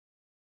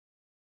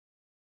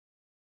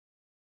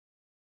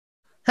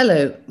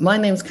Hello, my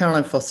name's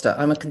Caroline Foster.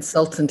 I'm a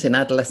consultant in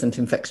adolescent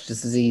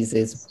infectious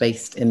diseases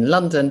based in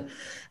London,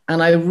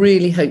 and I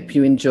really hope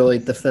you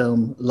enjoyed the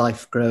film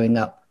Life Growing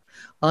Up.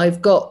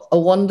 I've got a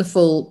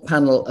wonderful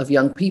panel of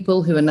young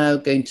people who are now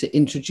going to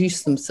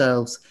introduce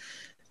themselves,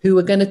 who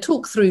are going to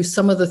talk through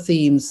some of the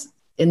themes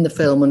in the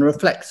film and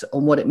reflect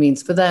on what it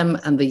means for them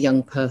and the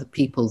young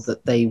people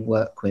that they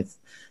work with.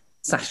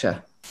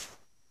 Sasha.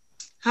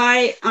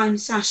 Hi, I'm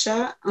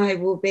Sasha. I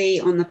will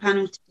be on the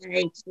panel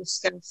today to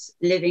discuss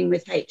living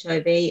with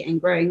HIV and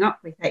growing up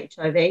with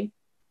HIV.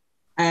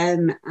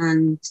 And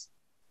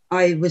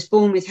I was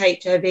born with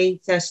HIV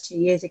 32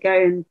 years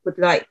ago and would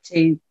like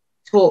to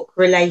talk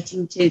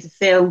relating to the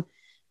film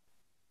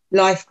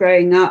Life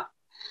Growing Up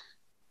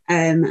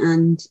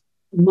and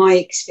my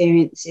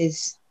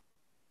experiences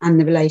and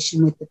the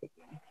relation with the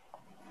video.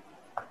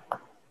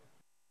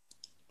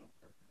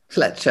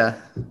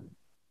 Fletcher.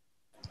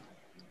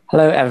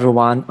 Hello,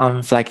 everyone.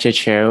 I'm Fletcher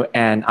Chiu,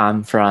 and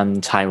I'm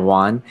from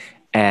Taiwan,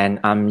 and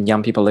I'm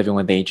young people living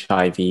with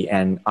HIV.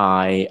 And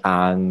I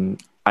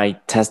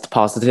tested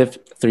positive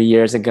 3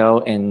 years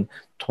ago in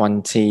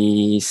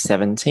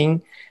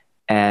 2017.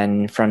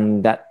 And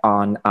from that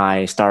on,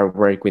 I started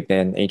work with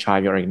an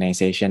HIV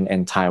organization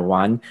in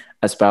Taiwan,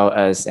 as well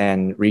as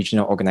an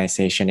regional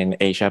organization in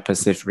the Asia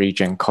Pacific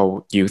region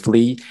called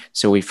YouthLead.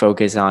 So we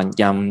focus on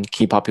young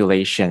key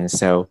populations.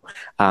 So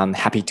I'm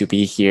happy to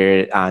be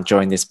here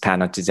join this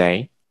panel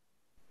today.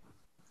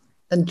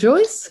 And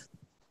Joyce?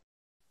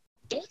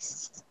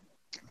 Yes.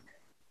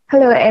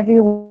 Hello,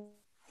 everyone.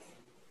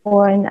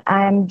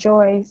 I'm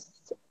Joyce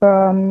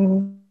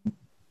from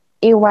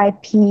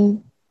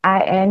AYPIN,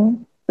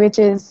 which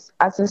is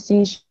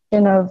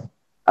Association of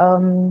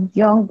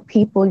Young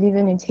People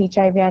Living with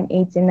HIV and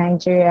AIDS in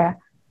Nigeria.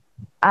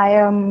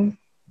 I'm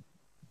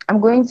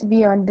going to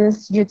be on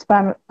this youth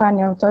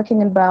panel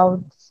talking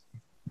about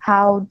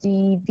how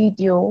the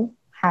video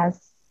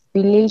has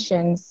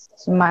relations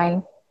to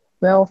my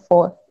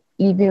welfare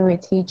living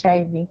with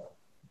HIV.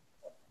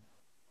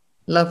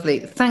 Lovely.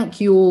 Thank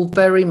you all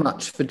very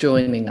much for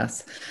joining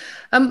us.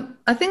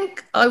 I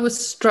think I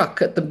was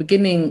struck at the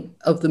beginning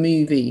of the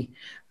movie,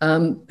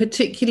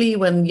 particularly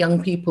when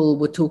young people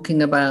were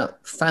talking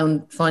about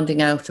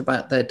finding out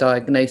about their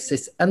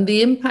diagnosis and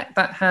the impact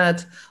that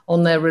had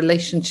on their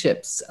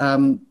relationships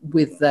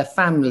with their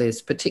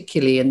families,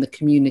 particularly in the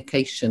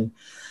communication.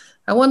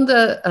 I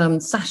wonder,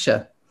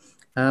 Sasha,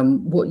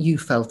 what you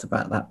felt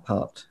about that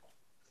part.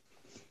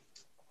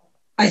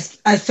 I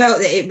felt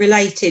that it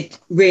related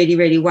really,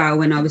 really well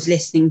when I was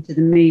listening to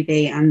the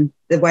movie and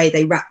the way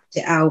they wrapped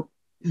it out.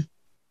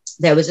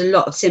 There was a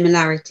lot of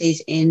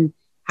similarities in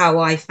how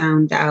I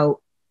found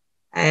out,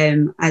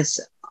 as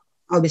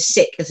I was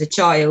sick as a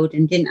child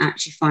and didn't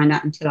actually find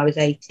out until I was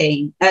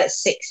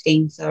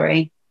 16,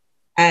 sorry.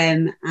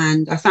 And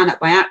I found out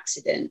by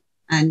accident.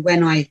 And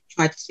when I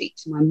tried to speak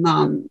to my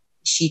mum,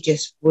 she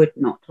just would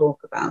not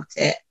talk about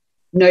it.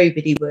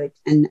 Nobody would.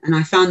 And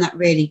I found that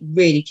really,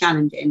 really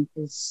challenging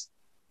because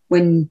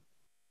when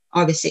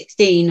I was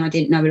 16, I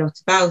didn't know a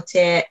lot about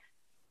it.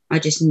 I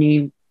just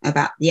knew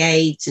about the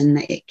AIDS and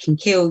that it can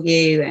kill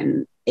you.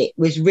 And it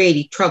was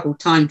really troubled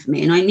time for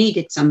me. And I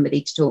needed somebody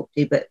to talk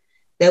to, but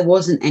there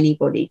wasn't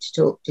anybody to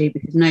talk to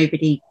because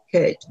nobody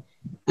could.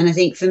 And I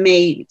think for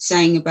me,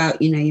 saying about,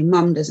 your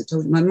mum doesn't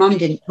talk, my mum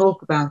didn't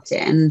talk about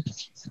it. And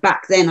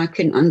back then I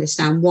couldn't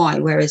understand why.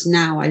 Whereas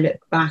now I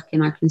look back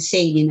and I can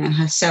see,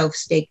 her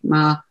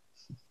self-stigma,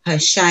 her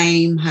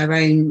shame, her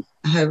own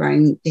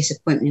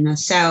disappointment in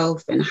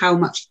herself and how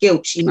much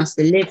guilt she must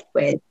have lived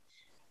with.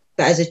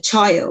 But as a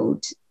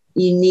child,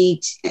 you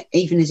need,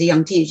 even as a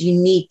young teenager, you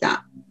need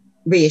that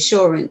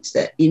reassurance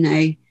that,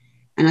 and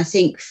I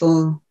think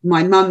for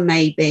my mum,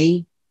 it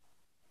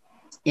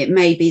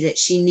may be that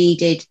she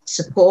needed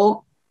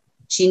support.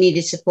 She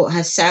needed support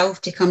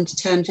herself to come to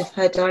terms with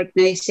her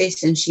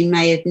diagnosis, and she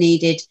may have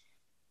needed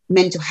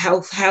mental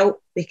health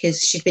help because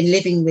she'd been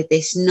living with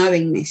this,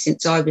 knowing this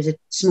since I was a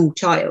small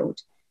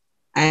child.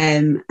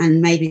 And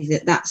maybe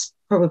that's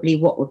probably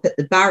what would put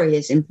the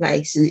barriers in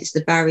place, and it's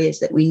the barriers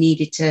that we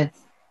needed to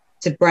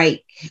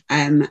break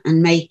and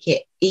make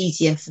it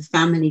easier for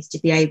families to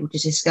be able to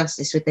discuss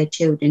this with their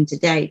children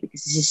today,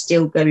 because this is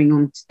still going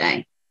on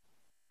today.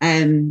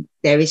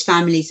 There is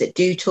families that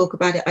do talk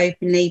about it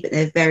openly, but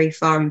they're very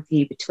far and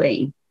few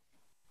between.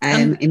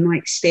 In my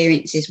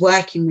experiences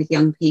working with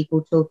young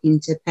people, talking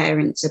to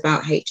parents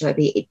about HIV,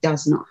 it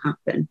does not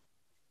happen.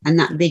 And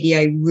that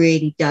video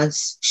really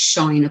does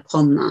shine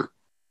upon that.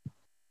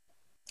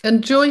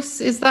 And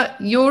Joyce, is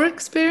that your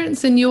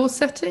experience in your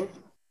setting?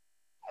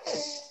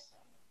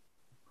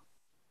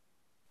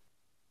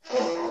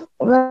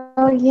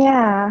 Well,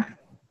 yeah.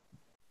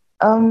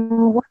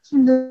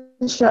 Watching the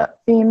short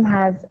film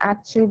has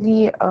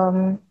actually,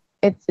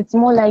 it's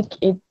more like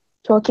it's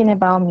talking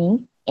about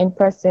me in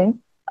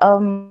person.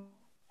 I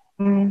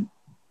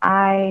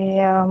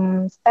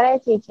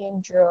started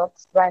taking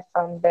drugs right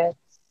from birth.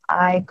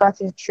 I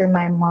got it through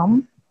my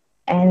mom,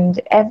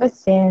 and ever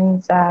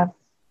since I've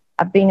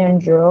been on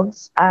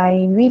drugs,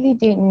 I really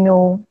didn't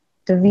know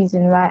the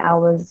reason why I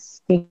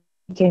was taking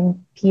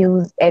taking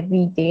pills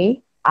every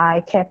day.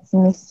 I kept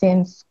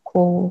missing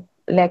school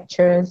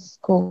lectures,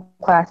 school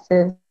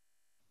classes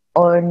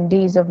on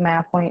days of my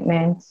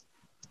appointments.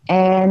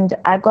 And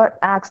I got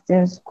asked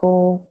in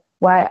school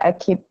why I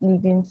keep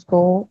leaving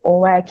school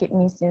or why I keep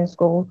missing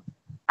school.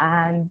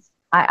 And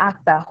I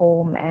asked at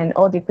home, and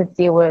all they could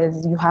say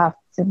was, "You have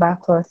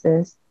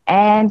tuberculosis."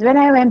 And when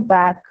I went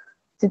back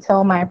to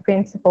tell my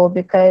principal,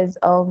 because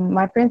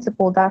my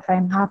principal that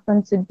time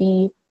happened to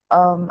be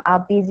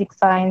our basic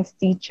science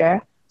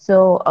teacher,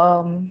 so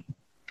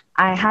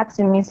I had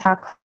to miss her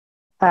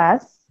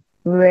class.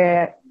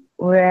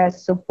 We're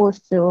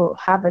supposed to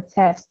have a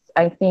test,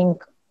 I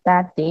think,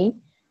 that day.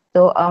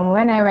 So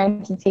when I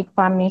went to take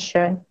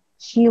permission,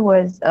 she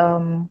was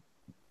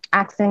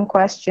asking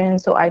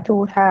questions. So I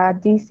told her,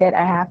 they said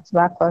I have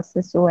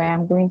tuberculosis, so I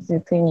am going to the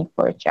clinic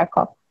for a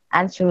checkup.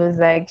 And she was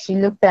like, she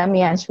looked at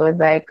me and she was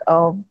like,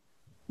 "Oh,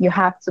 you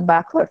have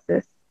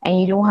tuberculosis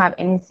and you don't have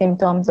any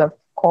symptoms of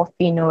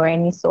coughing or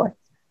any sort."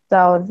 So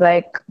I was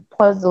like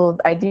puzzled.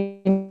 I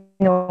didn't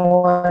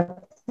know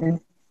what to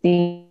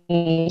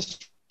say.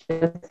 She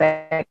was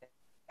like,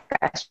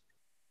 "I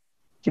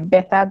should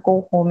better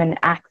go home and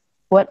ask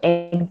what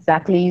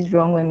exactly is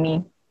wrong with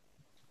me."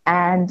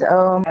 And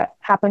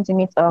happened to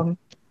meet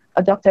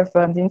a doctor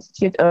from the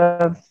Institute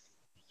of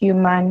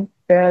Human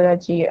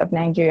Virology of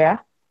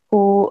Nigeria,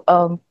 who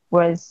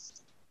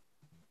was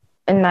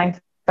in my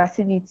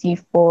facility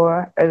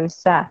for a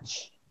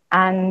research.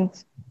 And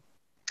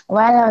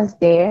while I was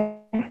there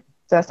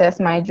to assess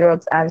my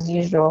drugs as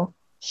usual,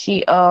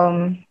 she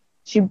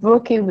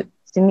broke it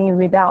to me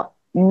without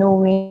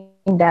knowing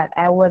that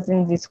I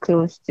wasn't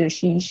disclosed to.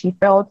 She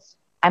felt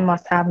I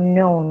must have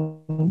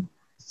known.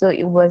 So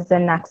it was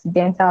an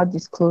accidental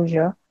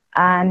disclosure.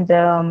 And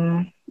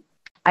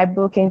I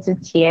broke into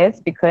tears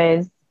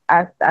because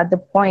at the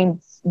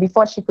point,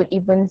 before she could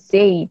even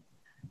say it,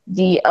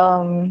 the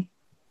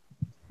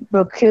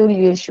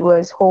brochure she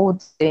was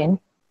holding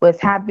was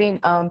having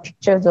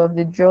pictures of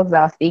the drugs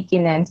I was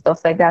taking and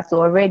stuff like that.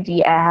 So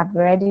already I have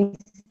already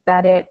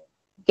started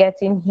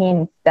getting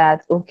hints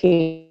that,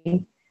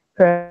 okay,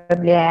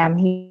 probably I am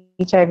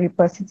HIV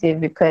positive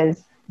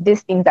because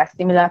these things are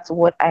similar to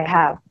what I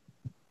have.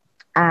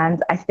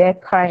 And I started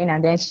crying,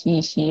 and then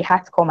she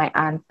had to call my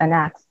aunt and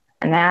ask.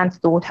 And my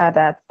aunt told her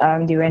that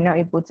they were not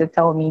able to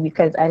tell me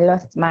because I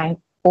lost my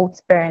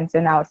both parents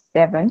when I was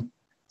 7.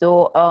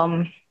 So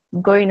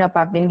growing up,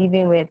 I've been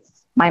living with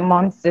my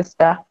mom's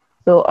sister.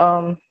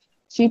 So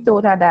she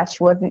told her that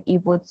she wasn't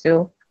able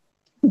to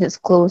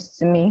disclose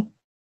to me.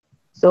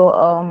 So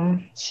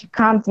she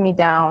calmed me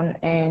down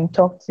and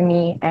talked to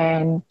me.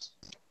 And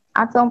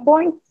at some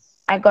point,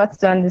 I got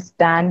to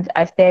understand.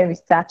 I started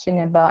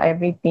researching about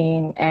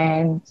everything,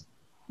 and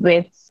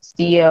with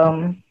the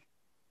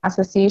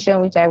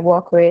association which I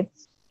work with,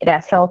 it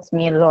has helped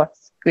me a lot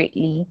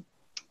greatly.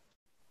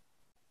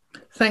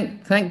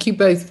 Thank you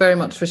both very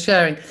much for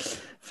sharing.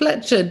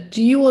 Fletcher,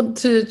 do you want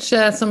to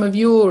share some of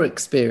your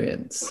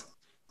experience?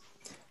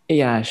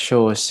 Yeah,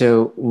 sure.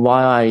 So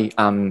while I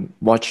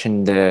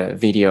watching the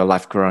video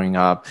Life Growing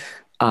Up,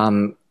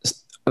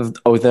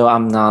 although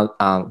I'm not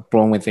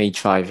born with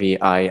HIV,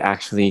 I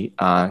actually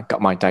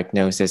got my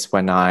diagnosis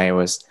when I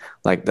was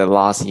like the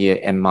last year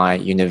in my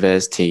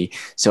university.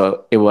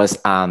 So it was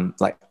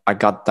like I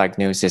got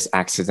diagnosis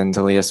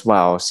accidentally as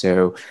well.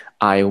 So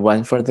I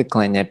went for the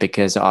clinic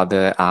because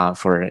other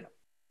for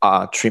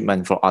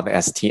treatment for other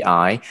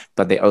STI,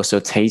 but they also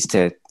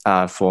tasted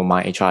for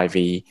my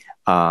HIV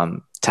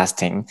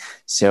testing.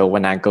 So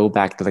when I go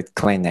back to the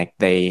clinic,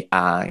 they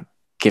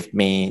give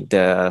me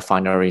the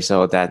final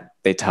result that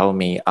they tell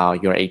me,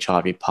 you're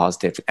HIV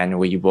positive, and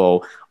we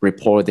will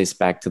report this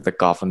back to the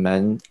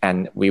government,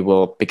 and we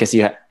will, because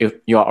you're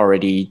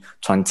already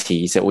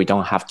 20, so we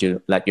don't have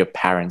to let your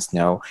parents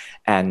know.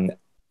 And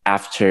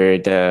after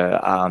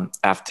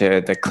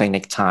the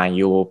clinic time,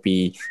 you will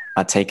be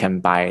taken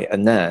by a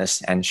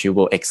nurse, and she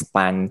will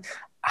explain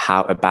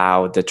how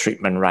about the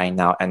treatment right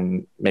now,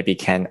 and maybe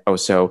can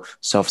also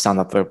solve some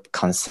of the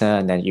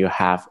concern that you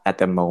have at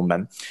the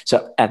moment.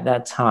 So at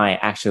that time,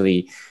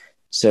 actually,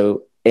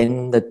 so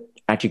in the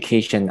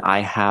education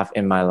I have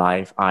in my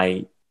life,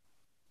 I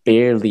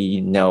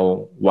barely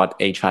know what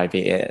HIV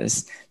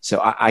is. So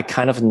I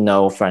kind of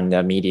know from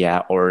the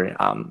media or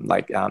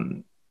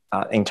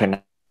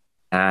internet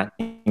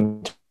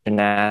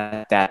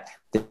that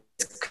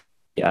this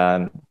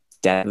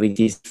deadly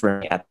disease for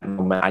me at the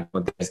moment. I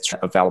know there's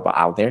available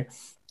out there.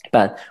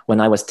 But when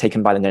I was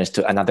taken by the nurse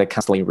to another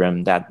counseling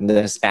room, that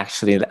nurse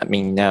actually let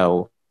me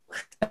know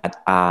that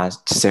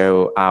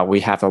we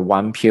have a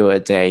 1 pill a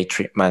day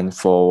treatment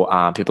for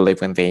people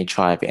living with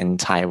HIV in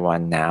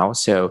Taiwan now.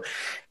 So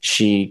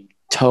she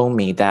told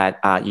me that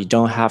you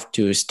don't have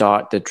to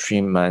start the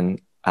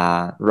treatment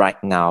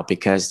right now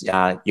because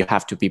you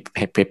have to be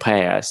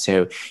prepared.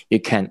 So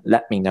you can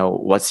let me know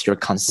what's your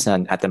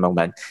concern at the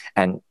moment,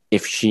 and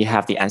if she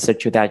have the answer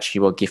to that, she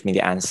will give me the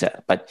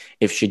answer. But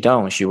if she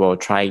don't, she will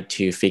try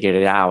to figure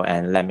it out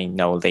and let me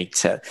know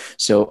later.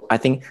 So I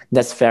think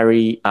that's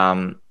very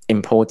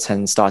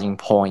important starting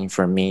point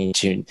for me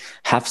to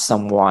have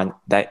someone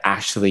that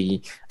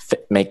actually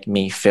make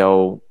me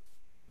feel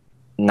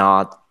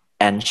not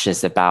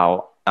anxious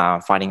about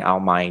finding out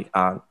my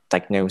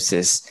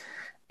diagnosis.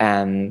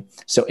 And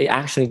so it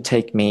actually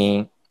take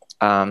me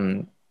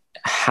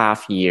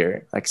half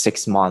year, like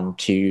 6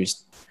 months, to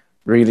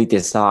really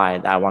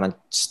decide I want to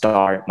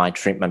start my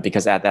treatment,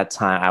 because at that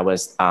time I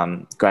was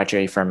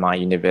graduating from my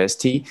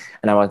university,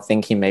 and I was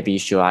thinking maybe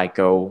should I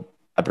go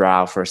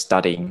abroad for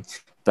studying.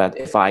 But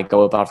if I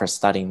go abroad for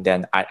studying,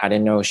 then I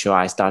didn't know should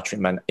I start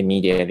treatment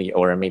immediately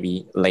or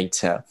maybe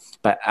later.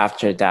 But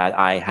after that,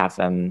 I have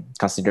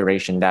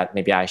consideration that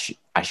maybe I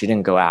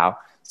shouldn't go out.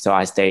 So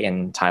I stay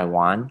in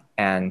Taiwan,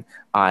 and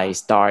I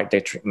start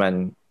the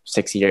treatment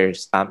 6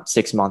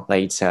 months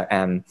later.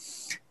 And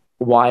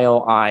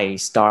while I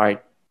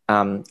start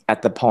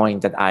at the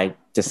point that I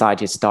decided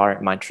to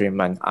start my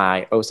treatment,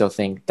 I also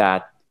think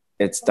that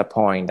it's the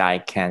point I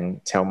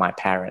can tell my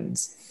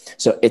parents.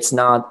 So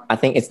I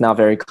think it's not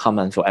very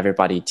common for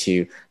everybody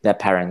to let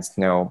parents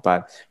know.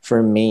 But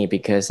for me,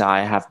 because I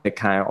have the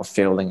kind of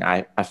feeling,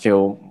 I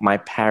feel my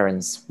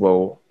parents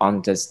will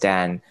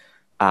understand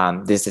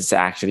this is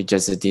actually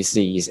just a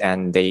disease,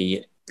 and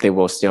they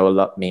will still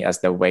love me as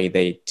the way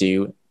they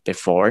do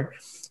before.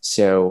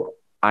 So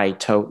I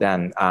told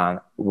them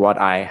what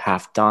I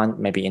have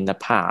done maybe in the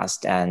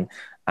past. And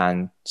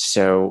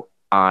so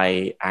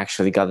I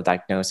actually got the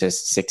diagnosis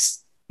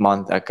 6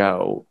 months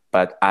ago,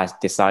 but I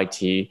decided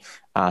to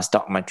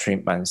stop my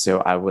treatment. So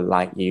I would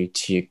like you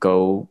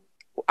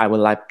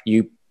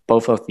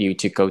both of you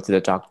to go to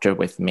the doctor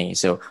with me,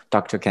 so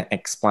doctor can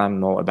explain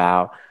more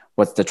about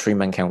what the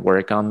treatment can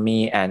work on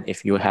me. And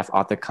if you have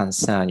other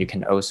concern, you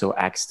can also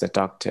ask the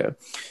doctor.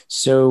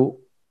 So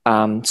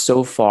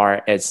so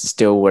far it's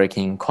still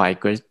working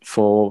quite good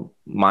for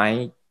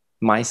my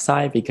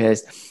side,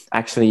 because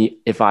actually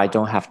if I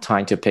don't have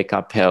time to pick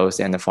up pills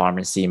in the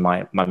pharmacy,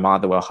 my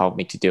mother will help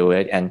me to do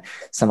it. And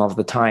some of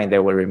the time they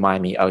will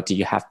remind me, oh,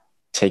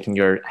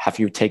 have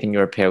you taken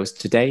your pills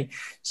today?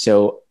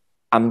 So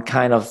I'm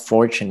kind of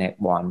fortunate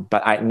one,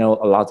 but I know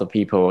a lot of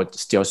people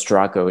still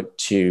struggle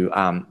to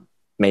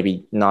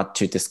maybe not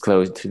to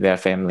disclose to their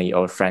family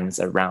or friends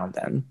around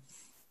them.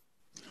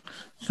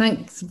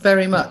 Thanks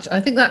very much. I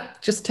think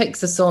that just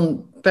takes us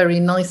on very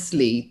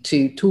nicely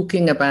to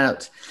talking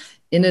about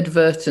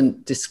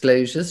inadvertent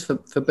disclosures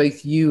for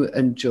both you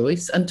and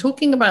Joyce, and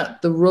talking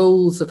about the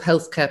roles of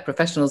healthcare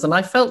professionals. And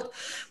I felt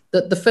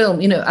that the film,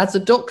 as a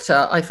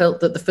doctor, I felt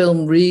that the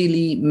film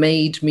really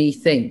made me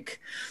think.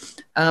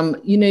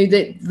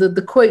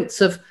 The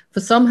quotes of, for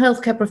some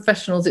healthcare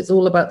professionals, it's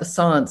all about the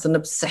science and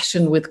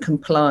obsession with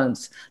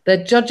compliance.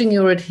 They're judging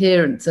your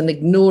adherence and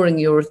ignoring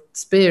your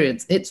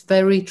experience. It's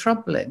very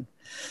troubling.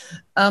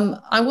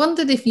 I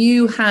wondered if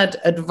you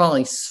had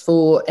advice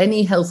for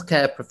any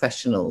healthcare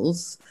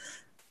professionals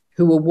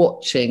who are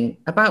watching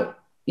about,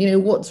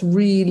 what's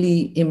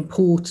really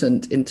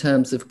important in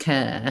terms of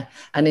care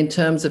and in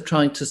terms of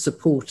trying to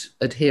support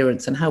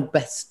adherence, and how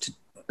best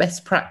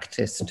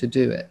practice to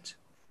do it.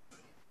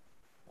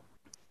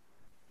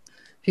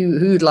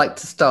 Who'd like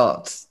to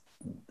start?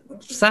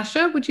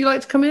 Sasha, would you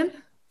like to come in?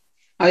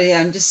 Oh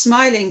yeah, I'm just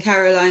smiling,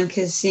 Caroline,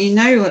 because you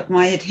know what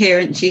my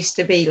adherence used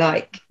to be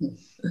like.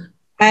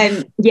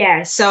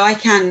 So I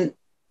can,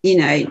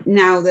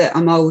 now that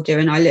I'm older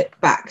and I look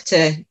back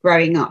to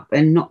growing up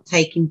and not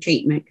taking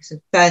treatment, because at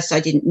first I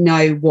didn't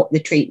know what the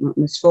treatment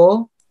was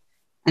for,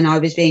 and I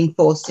was being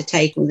forced to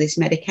take all this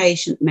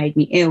medication that made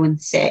me ill and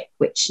sick,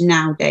 which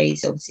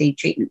nowadays, obviously,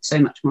 treatment's so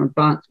much more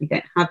advanced, we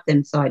don't have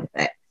them side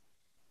effects.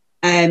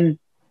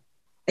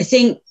 I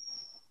think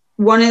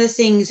one of the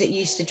things that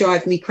used to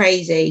drive me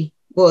crazy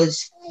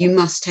was, you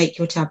must take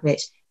your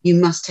tablets, you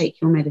must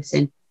take your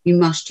medicine, you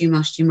must.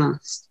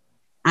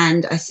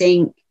 And I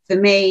think for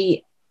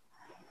me,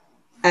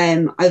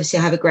 obviously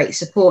I have a great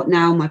support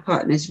now. My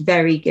partner's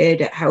very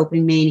good at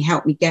helping me, and he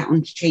helped me get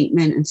onto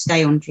treatment and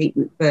stay on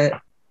treatment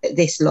for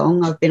this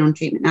long. I've been on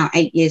treatment now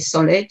 8 years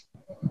solid,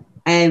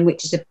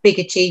 which is a big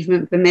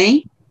achievement for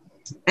me.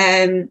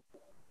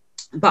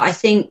 But I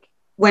think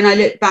when I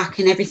look back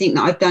and everything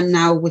that I've done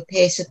now with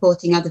peer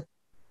supporting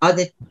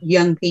other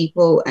young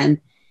people, and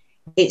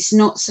it's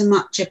not so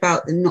much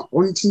about them not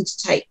wanting to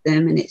take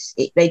them, and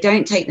they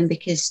don't take them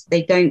because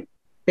they don't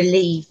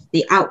believe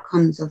the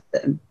outcomes of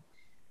them.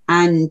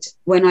 And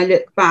when I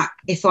look back,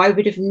 if I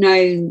would have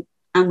known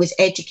and was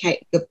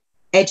educated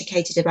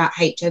about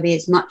HIV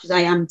as much as I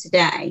am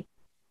today,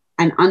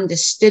 and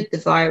understood the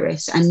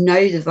virus and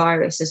know the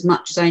virus as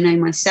much as I know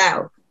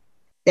myself,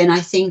 then I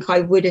think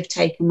I would have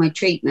taken my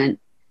treatment.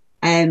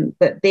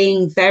 But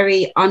being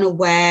very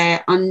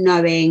unaware,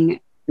 unknowing,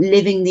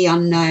 living the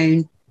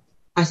unknown,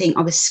 I think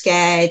I was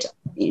scared.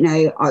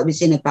 I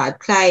was in a bad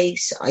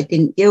place. I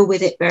didn't deal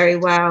with it very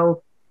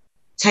well.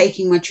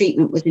 Taking my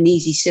treatment was an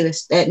easy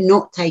suicide.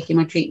 Not taking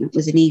my treatment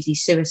was an easy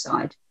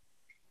suicide.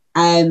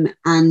 And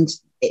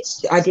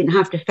I didn't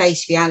have to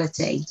face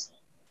reality.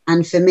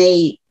 And for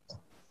me,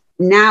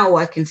 now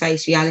I can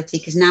face reality,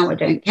 because now I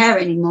don't care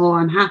anymore.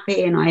 I'm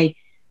happy, and I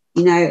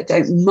You know, I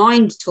don't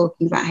mind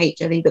talking about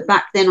HIV, but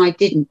back then I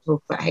didn't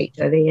talk about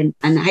HIV,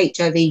 and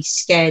HIV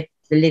scared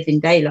the living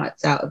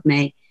daylights out of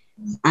me.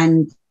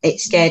 And it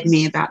scared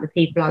me about the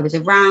people I was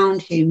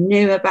around who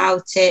knew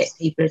about it.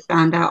 People had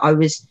found out. I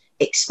was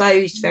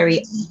exposed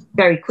very,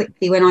 very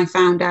quickly when I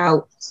found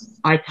out.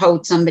 I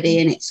told somebody,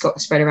 and it's got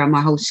spread around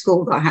my whole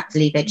school, that I had to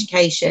leave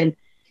education.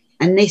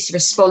 And this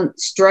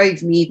response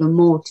drove me even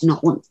more to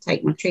not want to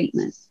take my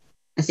treatment.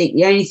 I think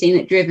the only thing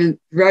that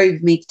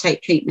drove me to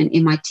take treatment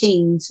in my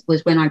teens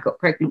was when I got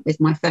pregnant with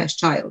my first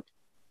child,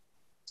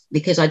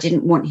 because I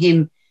didn't want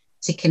him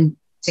to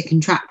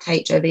contract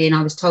HIV. And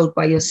I was told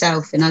by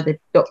yourself and other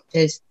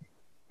doctors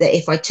that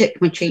if I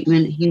took my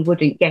treatment, he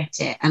wouldn't get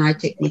it. And I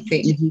took my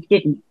treatment, he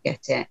didn't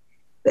get it.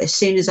 But as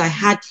soon as I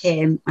had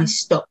him, I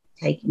stopped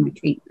taking my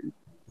treatment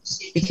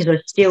because I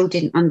still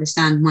didn't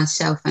understand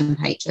myself and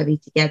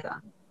HIV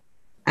together.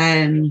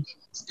 And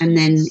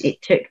then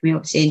it took me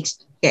obviously into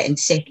getting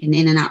sick and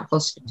in and out of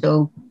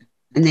hospital.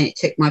 And then it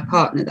took my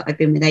partner that I've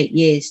been with 8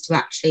 years to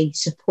actually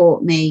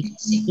support me.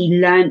 He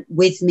learned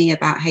with me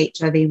about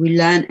HIV. We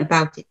learned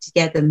about it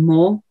together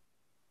more.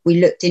 We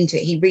looked into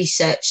it. He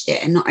researched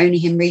it. And not only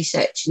him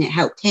researching it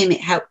helped him,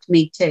 it helped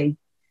me too.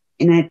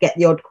 And I'd get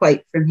the odd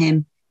quote from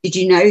him. Did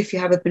you know if you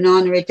have a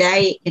banana a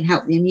day, it can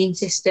help the immune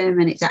system?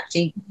 And it's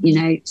actually, you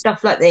know,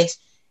 stuff like this.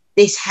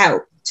 This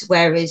helped,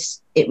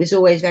 whereas it was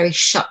always very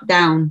shut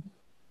down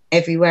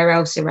everywhere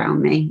else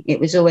around me. It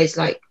was always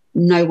like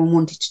no one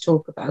wanted to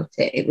talk about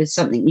it. It was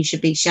something you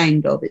should be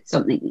ashamed of. It's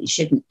something that you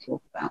shouldn't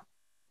talk about.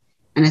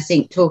 And I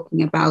think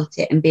talking about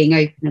it and being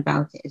open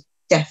about it has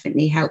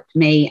definitely helped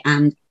me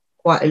and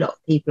quite a lot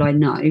of people I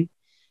know.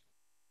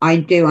 I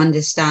do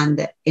understand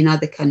that in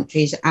other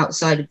countries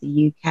outside of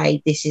the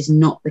UK, this is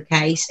not the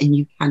case and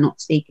you cannot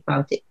speak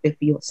about it for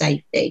your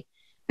safety.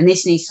 And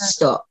this needs to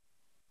stop.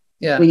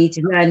 Yeah. We need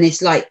to learn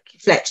this, like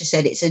Fletcher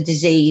said, it's a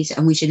disease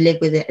and we should live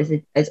with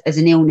it as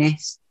an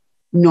illness,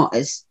 not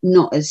as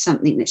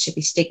something that should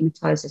be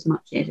stigmatized as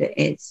much as it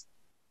is.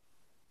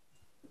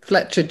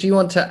 Fletcher, do you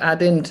want to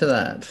add into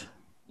that?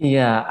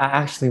 Yeah, I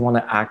actually want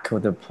to echo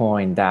the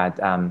point that,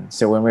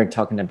 so when we're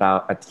talking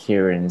about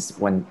adherence,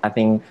 when I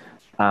think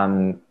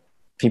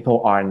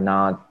people are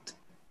not,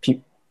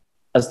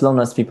 as long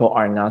as people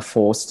are not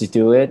forced to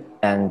do it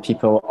and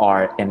people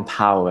are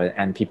empowered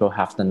and people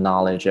have the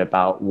knowledge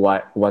about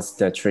what's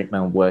the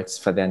treatment works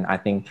for them, I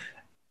think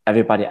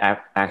everybody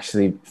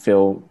actually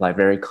feel like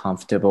very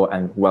comfortable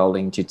and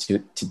willing to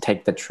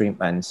take the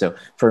treatment. So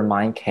for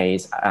my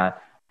case,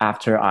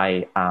 after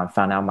I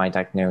found out my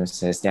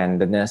diagnosis, then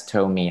the nurse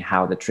told me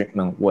how the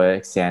treatment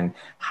works and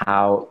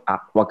how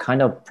what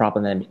kind of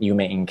problem you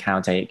may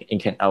encounter. You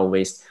can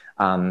always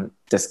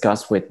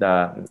discuss with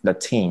the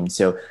team.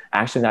 So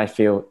actually, I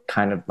feel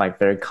kind of like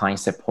very kind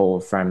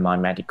support from my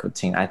medical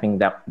team. I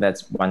think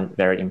that's one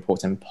very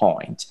important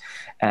point.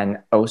 And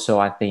also,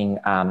 I think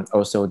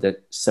also the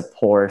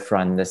support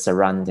from the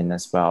surrounding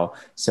as well.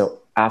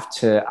 So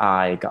after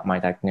I got my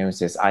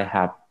diagnosis, I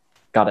have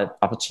got an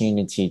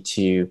opportunity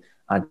to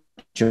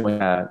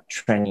join a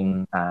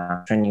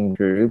training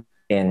group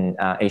in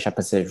Asia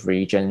Pacific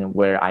region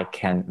where I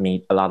can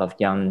meet a lot of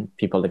young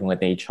people living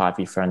with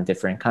HIV from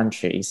different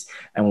countries.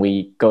 And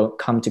we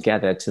come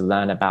together to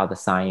learn about the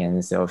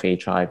science of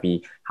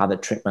HIV, how the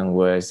treatment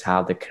works,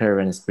 how the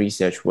current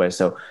research works.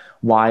 So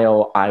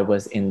while I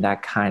was in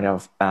that kind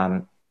of,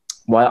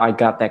 while I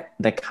got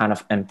that kind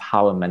of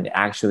empowerment, it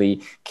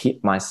actually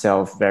keep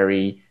myself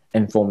very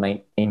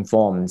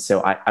informed.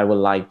 So I would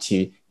like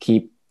to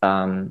keep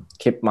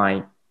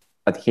my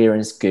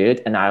adherence good,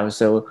 and I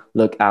also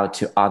look out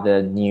to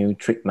other new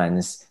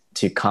treatments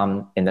to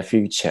come in the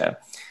future.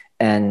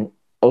 And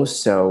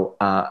also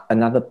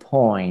another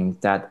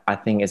point that I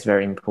think is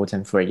very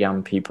important for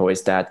young people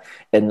is that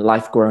in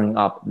life growing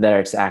up,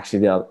 there's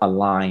actually a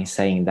line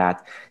saying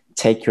that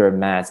take your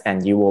meds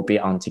and you will be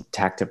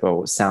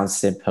undetectable. Sounds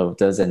simple,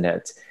 doesn't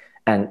it?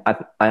 And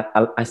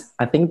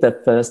I think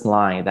the first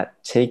line,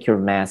 that take your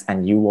meds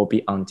and you will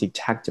be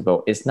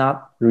undetectable, is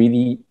not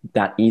really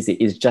that easy.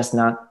 It's just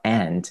not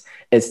and.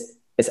 It's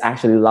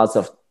actually lots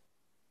of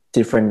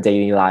different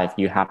daily life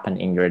you happen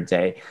in your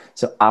day.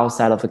 So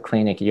outside of the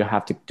clinic, you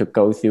have to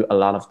go through a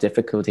lot of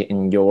difficulty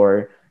in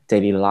your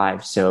daily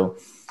life. So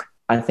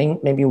I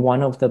think maybe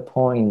one of the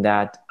point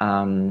that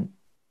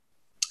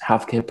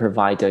healthcare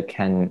provider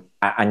can,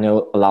 I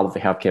know a lot of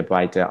the healthcare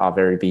providers are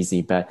very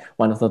busy, but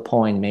one of the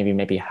point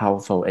maybe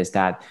helpful is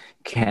that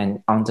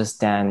can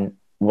understand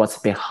what's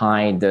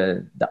behind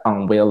the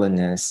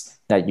unwillingness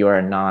that you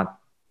are not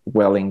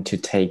willing to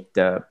take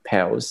the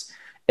pills.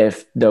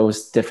 If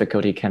those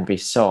difficulty can be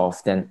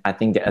solved, then I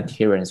think the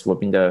adherence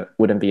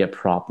wouldn't be a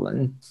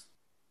problem.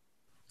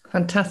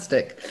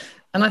 Fantastic.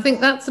 And I think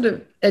that sort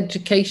of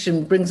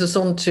education brings us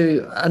on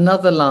to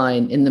another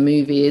line in the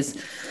movie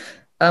is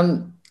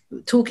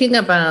talking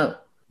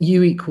about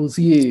U equals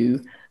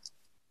you.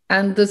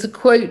 And there's a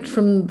quote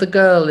from the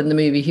girl in the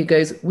movie who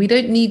goes, "We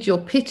don't need your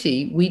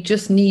pity, we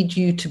just need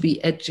you to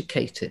be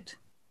educated."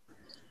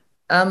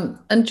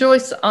 And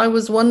Joyce, I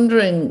was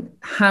wondering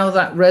how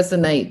that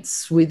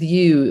resonates with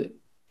you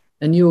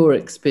and your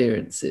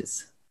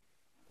experiences?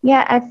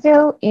 Yeah, I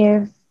feel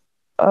if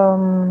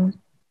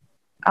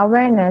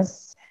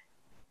awareness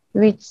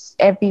reaches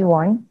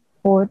everyone,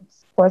 both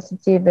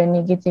positive and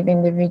negative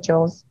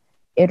individuals,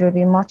 it will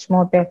be much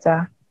more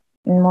better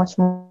and much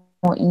more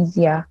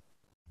easier.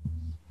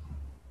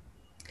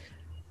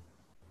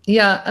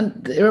 Yeah,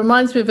 and it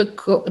reminds me of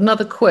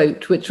another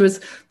quote, which was,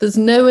 "There's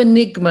no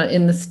enigma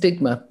in the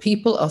stigma.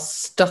 People are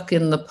stuck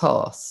in the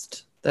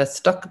past. They're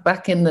stuck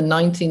back in the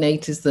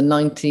 1980s, the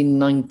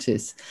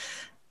 1990s.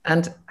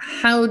 And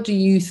how do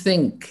you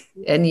think,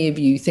 any of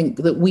you think,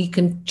 that we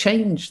can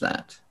change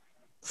that?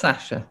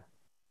 Sasha?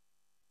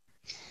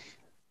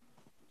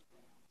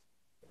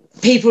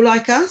 People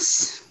like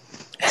us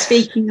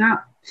speaking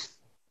up,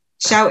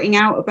 shouting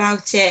out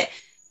about it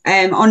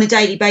on a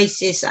daily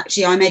basis.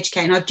 Actually, I'm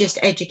educating. I've just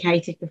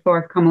educated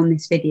before I've come on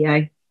this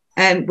video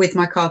with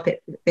my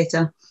carpet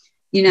fitter,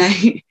 you know.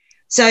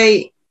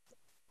 So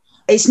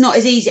it's not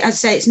as easy, as I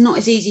say, it's not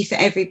as easy for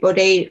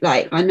everybody.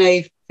 Like, I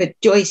know for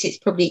Joyce, it's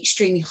probably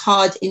extremely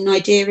hard in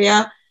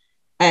Nigeria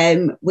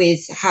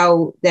with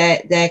how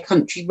their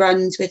country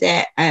runs with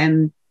it.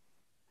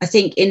 I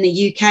think in the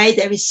UK,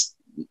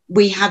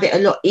 we have it a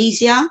lot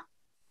easier.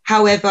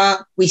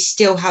 However, we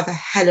still have a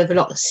hell of a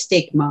lot of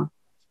stigma.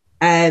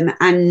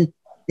 And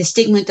the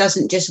stigma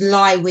doesn't just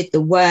lie with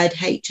the word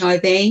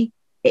HIV.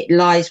 It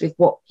lies with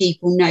what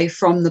people know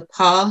from the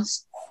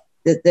past,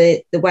 that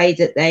the way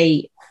that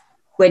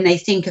when they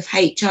think of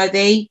HIV,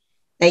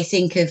 they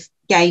think of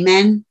gay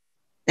men,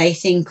 they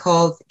think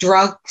of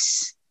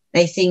drugs,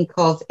 they think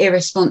of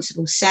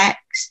irresponsible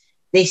sex.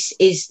 This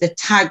is the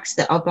tags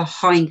that are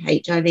behind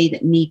HIV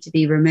that need to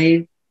be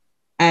removed.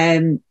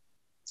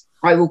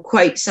 I will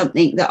quote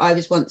something that I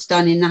was once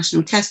done in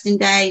National Testing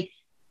Day.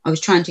 I was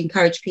trying to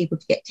encourage people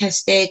to get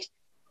tested.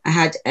 I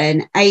had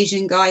an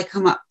Asian guy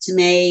come up to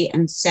me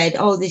and said,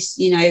 "Oh, this,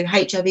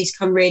 HIV's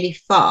come really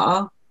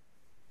far,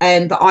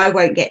 but I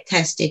won't get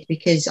tested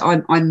because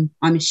I'm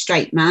a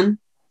straight man.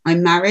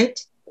 I'm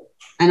married."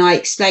 And I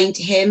explained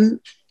to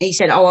him. He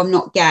said, "Oh, I'm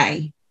not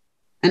gay."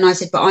 And I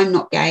said, "But I'm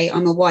not gay.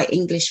 I'm a white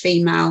English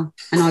female,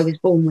 and I was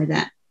born with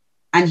it."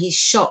 And his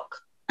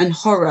shock and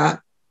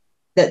horror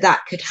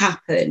that could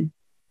happen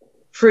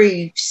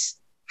proves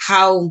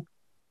how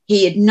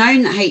he had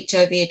known that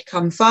HIV had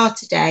come far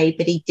today,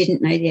 but he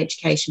didn't know the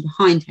education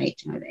behind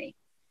HIV.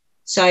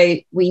 So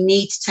we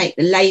need to take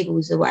the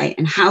labels away.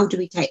 And how do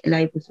we take the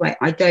labels away?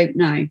 I don't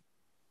know.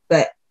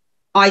 But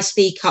I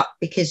speak up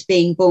because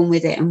being born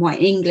with it and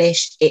white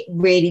English, it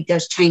really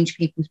does change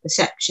people's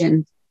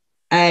perceptions.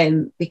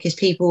 Because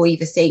people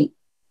either think,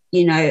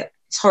 as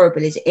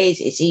horrible as it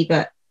is, it's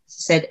either, as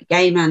I said, a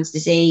gay man's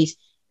disease,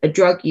 a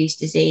drug use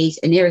disease,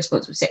 an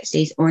irresponsible sex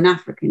disease, or an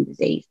African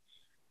disease.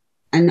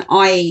 And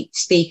I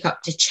speak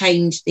up to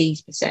change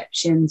these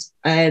perceptions.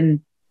 I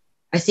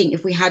think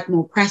if we had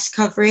more press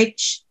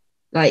coverage,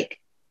 like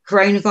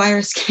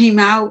coronavirus came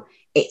out,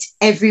 it's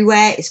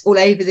everywhere, it's all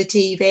over the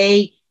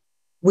TV.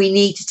 We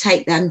need to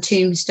take them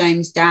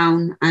tombstones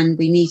down, and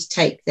we need to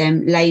take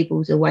them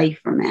labels away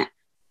from it.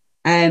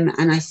 And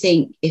I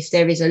think if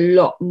there is a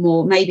lot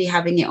more, maybe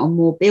having it on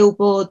more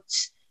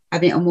billboards,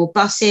 having it on more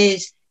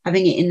buses,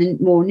 having it in the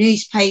more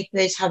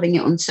newspapers, having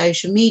it on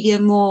social media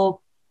more,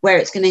 where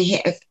it's going to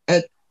hit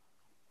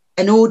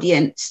an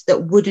audience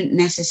that wouldn't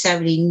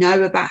necessarily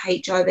know about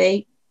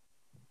HIV.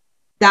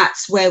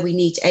 That's where we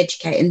need to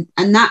educate.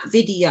 And that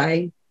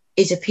video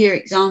is a pure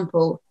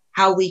example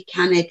how we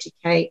can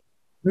educate.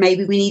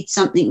 Maybe we need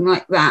something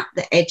like that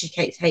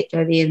educates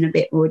HIV in a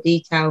bit more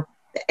detail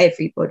for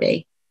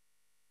everybody.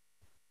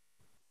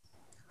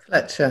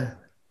 Fletcher.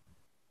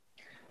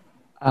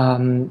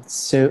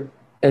 So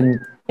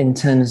in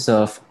terms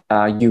of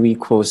U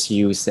equals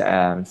U's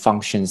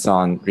functions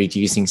on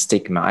reducing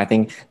stigma, I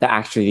think that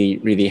actually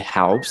really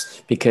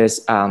helps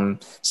because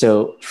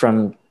so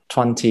from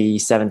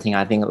 2017,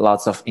 I think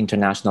lots of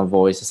international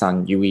voices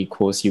on U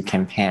equals U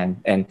campaign,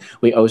 and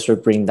we also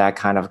bring that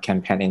kind of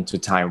campaign into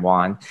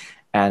Taiwan.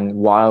 And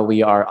while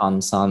we are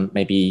on some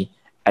maybe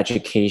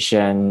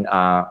education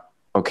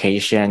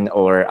occasion,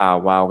 or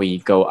while we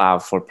go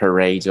out for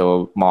parade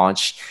or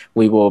march,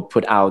 we will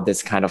put out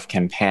this kind of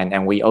campaign.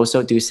 And we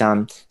also do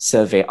some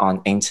survey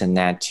on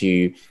internet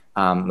to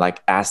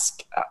like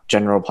ask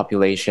general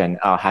population,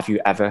 have you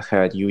ever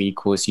heard U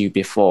equals U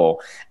before?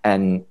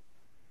 And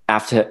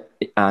after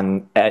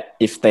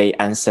if they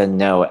answer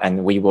no,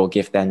 and we will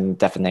give them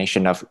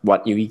definition of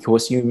what U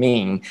equals U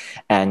mean,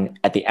 and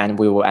at the end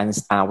we will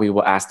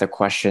ask the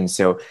question.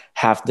 So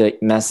have the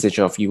message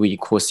of U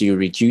equals U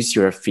reduce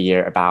your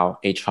fear about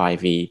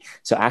HIV?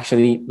 So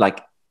actually,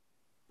 like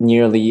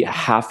nearly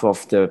half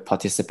of the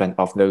participant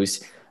of those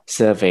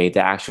survey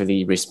that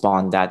actually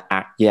respond that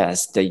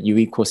yes, the U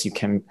equals U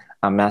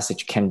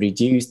message can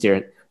reduce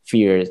their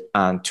fear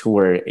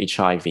toward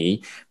HIV,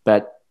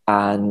 but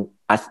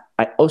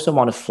I also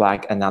want to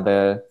flag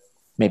another,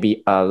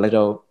 maybe a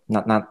little,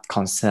 not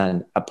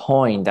concern, a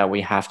point that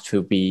we have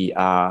to be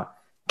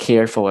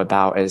careful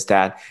about is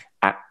that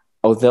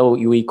although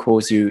U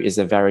equals U is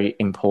a very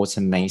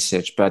important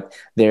message, but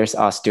there's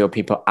still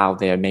people out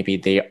there, maybe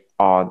they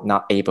are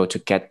not able to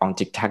get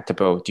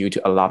undetectable due to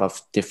a lot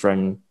of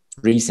different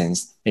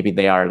reasons. Maybe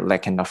they are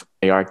lacking of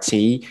ART,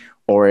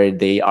 or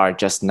they are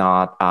just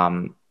not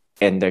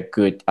in the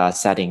good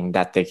setting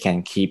that they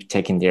can keep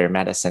taking their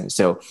medicine.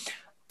 So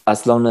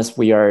as long as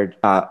we are,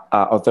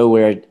 although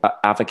we're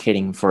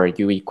advocating for a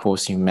U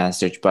equals U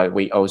message, but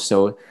we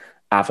also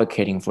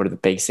advocating for the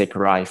basic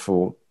right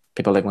for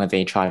people living with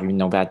HIV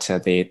know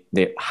better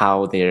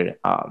how their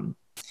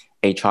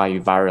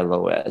HIV viral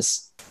load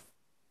is.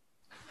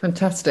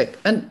 Fantastic.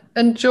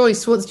 And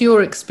Joyce, what's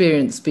your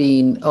experience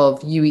been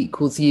of U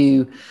equals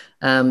U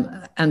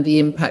and the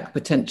impact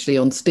potentially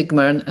on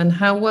stigma? And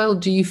how well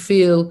do you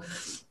feel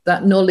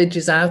that knowledge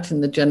is out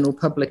in the general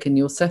public in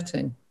your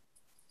setting?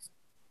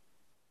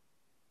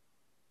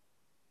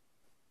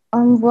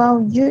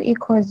 Well, U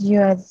equals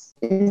U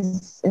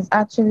is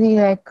actually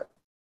like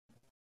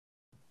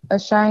a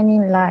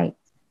shining light,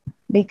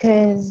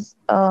 because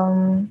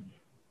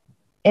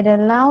it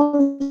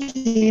allows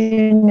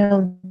you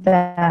know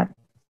that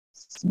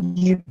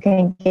you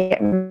can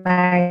get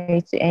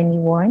married to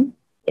anyone.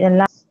 It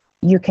allows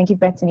you can give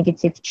birth to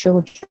negative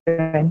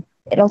children.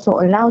 It also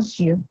allows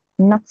you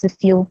not to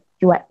feel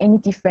you are any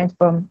different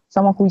from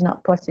someone who is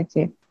not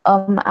positive.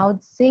 I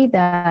would say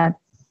that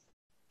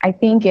I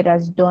think it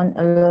has done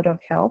a lot of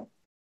help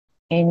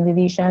in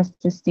relations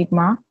to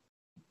stigma.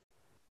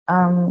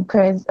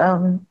 Because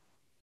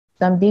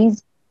some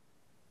days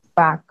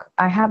back,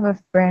 I have a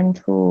friend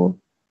who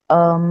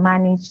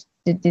managed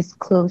to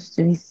disclose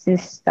to his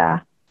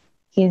sister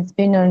he's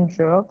been on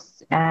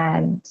drugs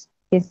and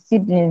his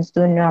siblings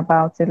don't know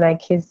about it.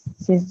 Like he's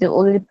the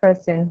only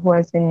person who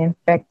has been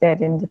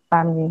infected in the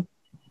family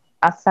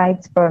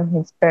aside from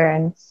his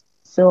parents.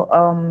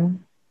 So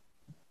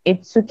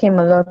it took him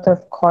a lot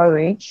of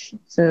courage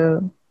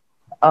to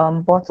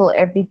bottle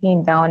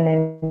everything down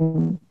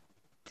and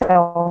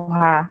tell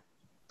her.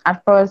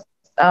 At first,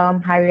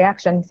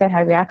 he said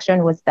her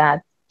reaction was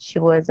that she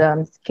was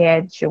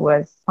scared, she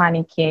was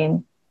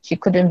panicking, she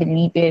couldn't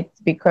believe it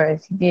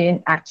because he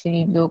didn't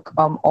actually look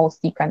all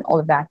sick and all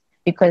of that.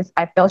 Because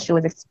I felt she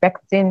was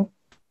expecting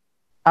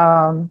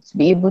to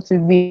be able to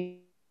read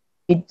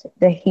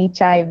the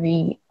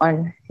HIV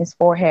on his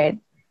forehead,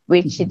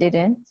 which he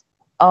didn't.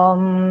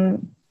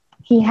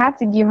 He had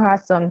to give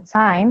her some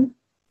time,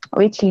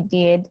 which he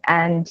did,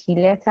 and he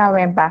later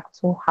went back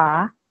to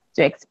her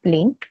to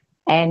explain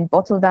and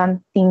bottle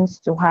down things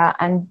to her.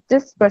 And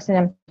this person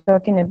I'm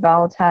talking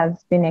about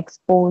has been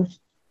exposed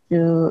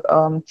to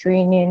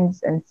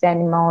trainings and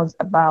seminars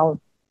about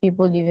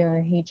people living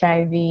with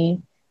HIV.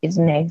 He's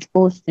been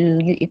exposed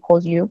to U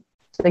equals U.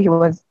 So he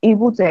was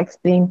able to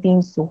explain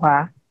things to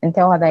her and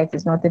tell her that it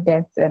is not a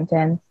death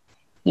sentence.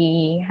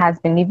 He has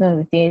been living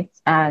with it,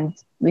 and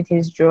with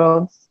his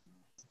drugs,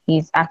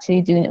 he's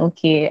actually doing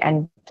okay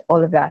and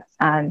all of that.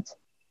 And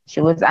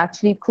she was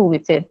actually cool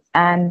with it.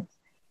 And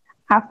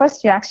her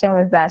first reaction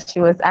was that she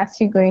was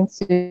actually going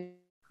to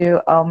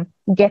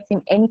get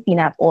him anything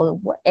at all,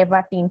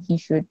 whatever thing he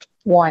should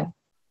want,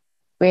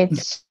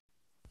 which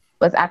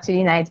was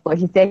actually nice. But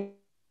he said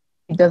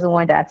he doesn't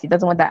want that. He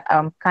doesn't want that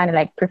kind of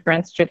like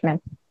preference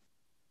treatment.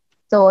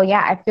 So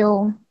yeah, I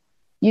feel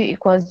U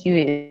equals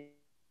U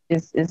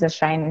is a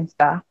shining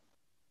star.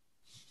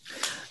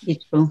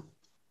 Beautiful.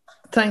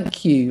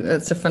 Thank you.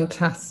 That's a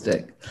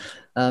fantastic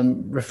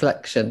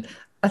reflection.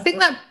 I think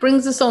that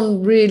brings us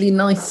on really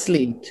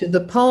nicely to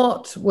the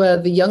part where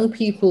the young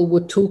people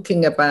were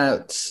talking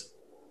about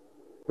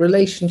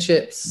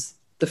relationships,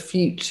 the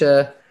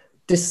future,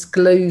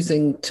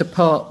 disclosing to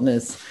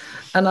partners.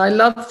 And I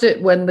loved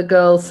it when the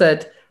girl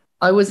said,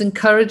 I was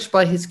encouraged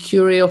by his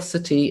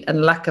curiosity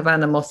and lack of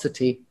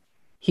animosity.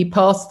 He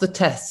passed the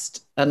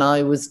test and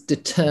I was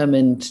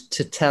determined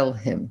to tell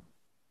him.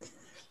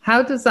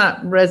 How does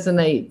that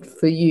resonate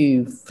for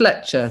you?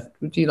 Fletcher,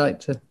 would you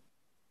like to?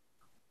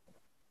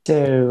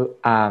 So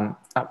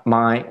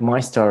my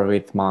story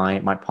with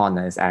my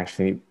partner is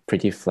actually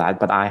pretty flat,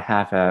 but I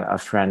have a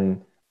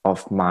friend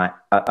of my,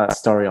 a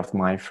story of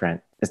my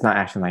friend. It's not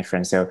actually my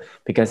friend. So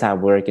because I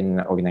work in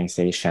an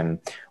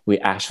organization, we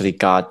actually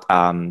got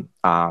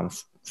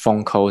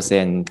phone calls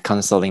and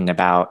counseling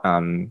about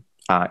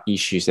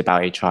issues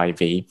about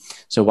HIV.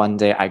 So one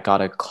day I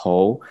got a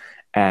call,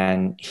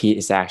 and he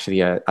is actually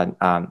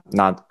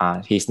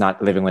he's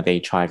not living with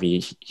HIV.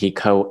 He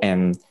called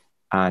in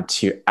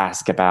to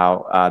ask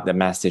about the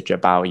message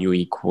about U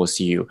equals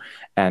U.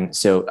 And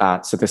so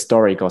the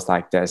story goes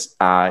like this.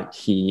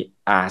 He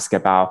asked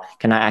about,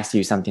 can I ask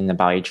you something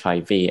about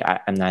HIV?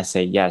 And I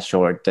say, yeah,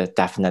 sure,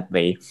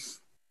 definitely.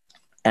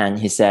 And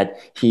he said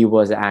he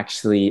was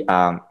actually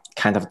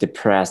kind of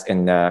depressed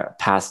in the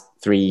past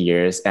 3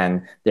 years.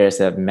 And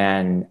there's a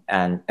man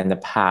in the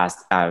past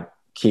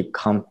keep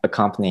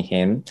accompanying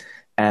him.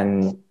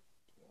 And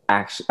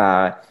actually,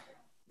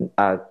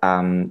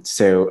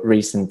 so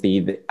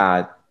recently,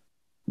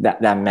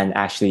 that man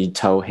actually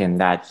told him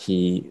that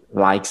he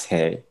likes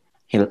him.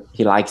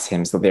 He likes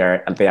him, so they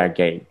are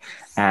gay,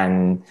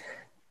 and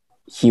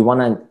he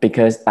wanted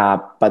because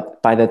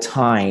but by the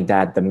time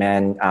that the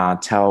man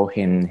tell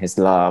him his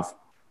love,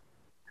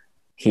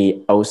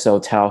 he also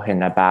tell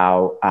him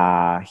about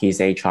he's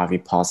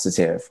HIV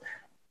positive,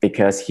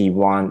 because he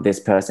want this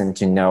person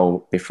to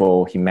know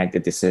before he make the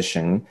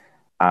decision,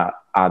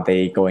 are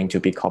they going to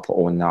be couple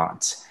or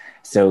not.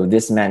 So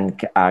this man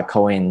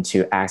call in to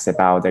ask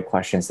about the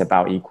questions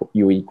about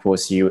U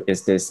equals U.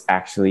 Is this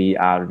actually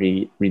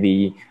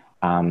really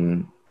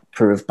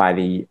proved by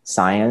the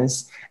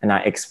science? And I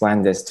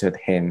explained this to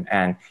him,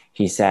 and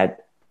he said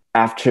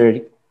after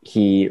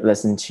he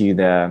listened to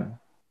the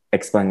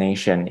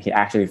explanation, he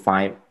actually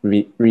find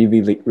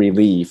really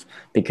relief,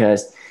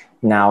 because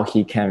now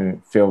he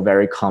can feel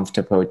very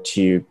comfortable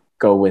to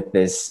go with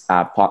this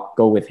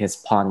go with his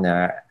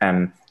partner,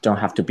 and don't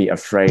have to be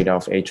afraid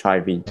of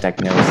HIV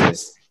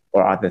diagnosis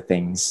or other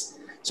things.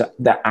 So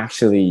that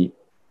actually,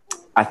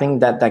 I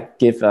think that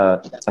give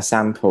a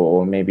sample,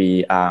 or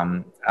maybe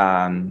a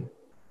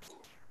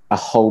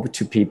hope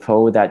to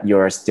people that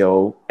you're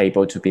still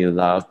able to be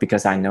loved.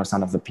 Because I know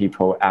some of the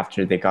people,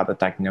 after they got the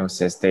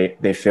diagnosis,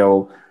 they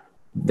feel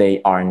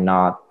they are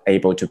not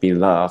able to be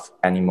loved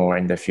anymore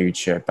in the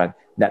future. But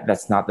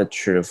that's not the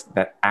truth.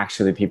 That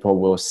actually people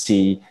will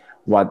see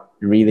what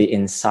really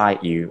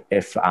inside you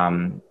if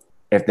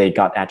they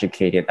got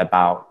educated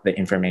about the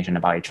information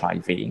about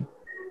HIV.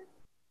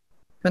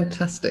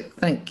 Fantastic,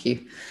 thank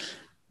you.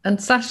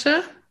 And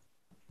Sasha?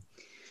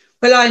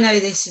 Well, I know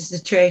this is the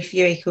truth.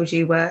 U equals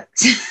U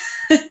works.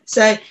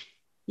 So,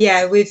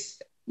 yeah,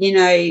 with, you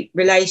know,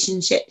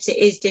 relationships, it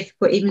is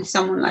difficult. Even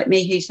someone like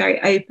me who's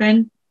very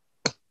open,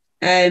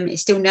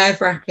 it's still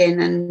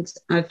nerve-wracking. And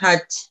I've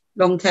had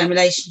long-term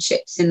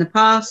relationships in the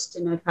past,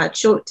 and I've had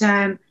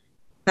short-term,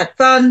 I've had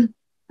fun,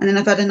 and then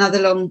I've had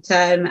another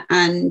long-term,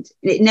 and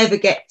it never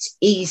gets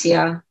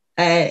easier,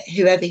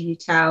 whoever you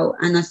tell.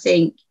 And I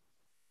think,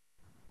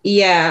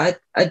 yeah,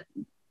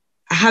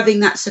 having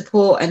that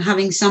support and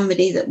having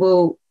somebody that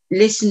will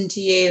listen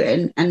to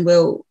you and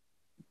will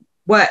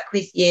work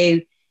with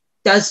you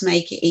does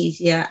make it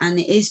easier, and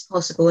it is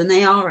possible, and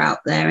they are out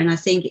there. And I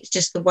think it's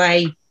just the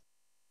way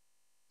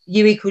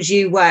U equals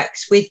U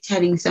works with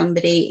telling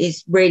somebody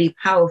is really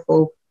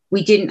powerful.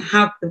 We didn't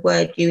have the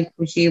word U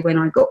equals U when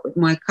I got with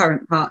my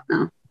current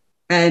partner.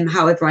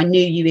 However, I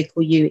knew U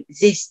equal U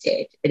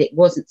existed, but it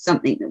wasn't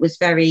something that was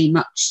very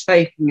much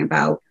spoken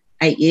about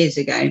 8 years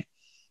ago.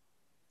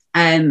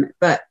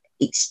 But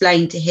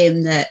explained to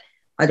him that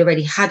I'd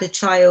already had a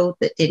child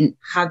that didn't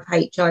have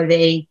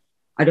HIV.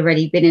 I'd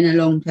already been in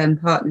a long-term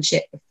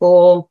partnership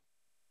before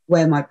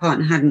where my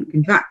partner hadn't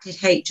contracted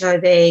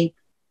HIV.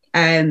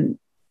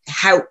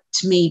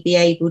 Helped me be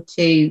able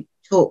to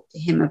talk to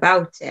him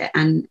about it.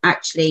 And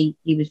actually,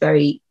 he was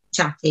very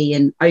chatty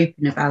and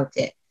open about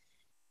it.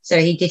 So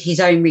he did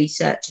his own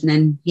research, and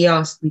then he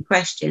asked me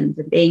questions,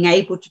 and being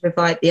able to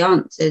provide the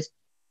answers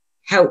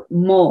helped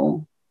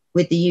more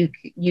with the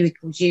U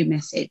equals U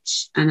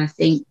message. And I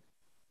think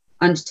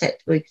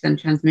undetectable because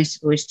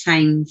untransmissible has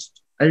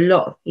changed a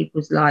lot of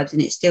people's lives,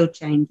 and it's still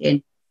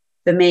changing.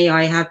 For me,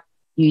 I have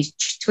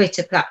used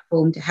Twitter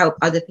platform to help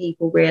other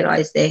people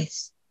realise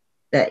this,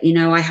 that, you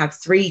know, I have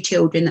 3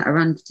 children that are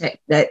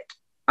undetectable, that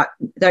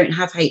don't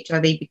have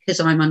HIV because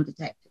I'm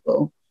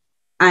undetectable.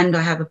 And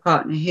I have a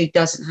partner who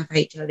doesn't have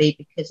HIV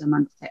because I'm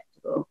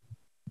undetectable.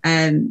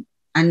 And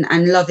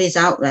love is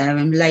out there,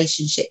 and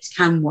relationships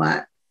can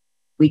work.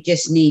 We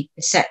just need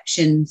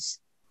perceptions,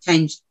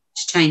 change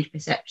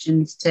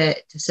perceptions to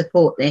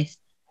support this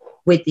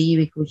with the U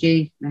equals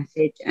U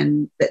message.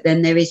 But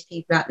then there is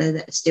people out there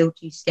that are still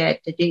too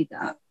scared to do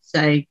that.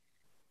 So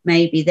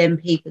maybe then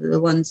people are the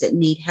ones that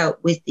need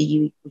help with the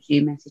U equals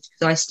U message,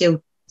 because I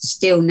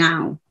still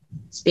now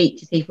speak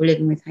to people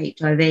living with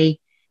HIV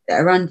that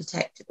are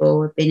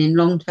undetectable, have been in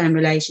long-term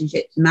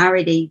relationships,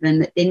 married even,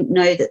 that didn't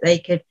know that they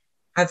could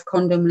have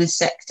condomless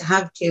sex to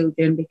have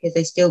children because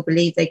they still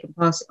believe they can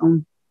pass it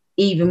on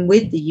even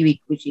with the U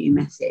equals U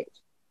message.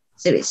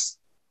 So it's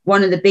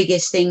one of the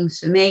biggest things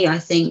for me, I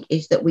think,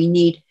 is that we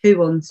need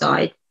WHO on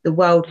side, the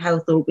World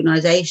Health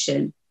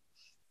Organization,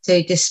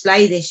 to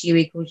display this U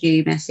equals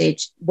U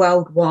message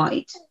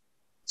worldwide,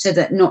 so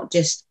that not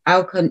just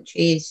our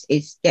country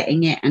is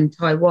getting it, and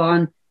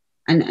Taiwan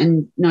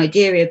and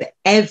Nigeria, but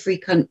every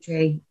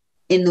country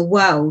in the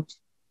world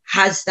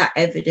has that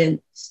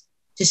evidence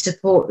to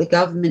support the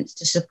governments,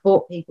 to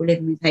support people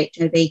living with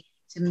HIV,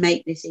 to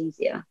make this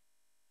easier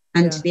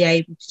and to be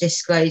able to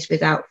disclose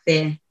without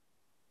fear.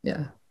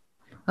 Yeah,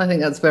 I think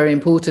that's very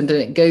important, and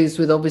it goes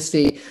with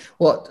obviously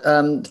what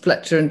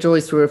Fletcher and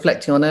Joyce were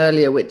reflecting on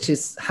earlier, which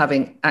is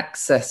having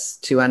access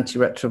to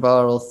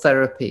antiretroviral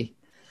therapy.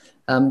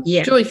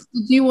 Joyce,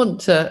 did you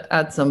want to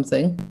add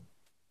something?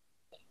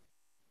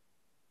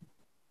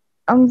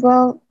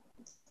 Well,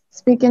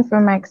 speaking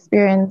from my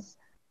experience,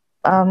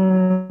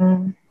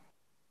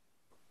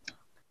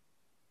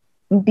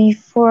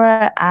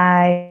 before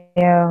I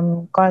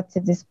got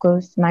to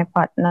disclose to my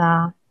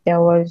partner,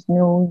 there was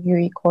no U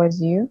equals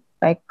U.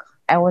 Like,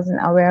 I wasn't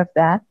aware of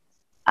that.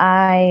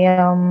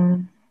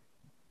 I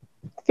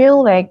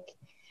feel like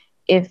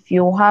if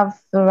you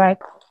have the right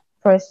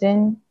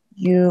person,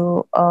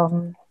 you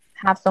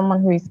have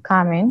someone who is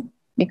calming,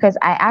 because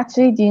I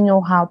actually didn't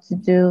know how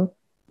to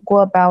go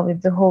about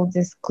with the whole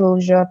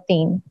disclosure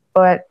thing.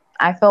 But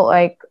I felt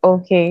like,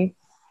 okay,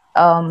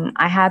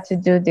 I had to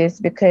do this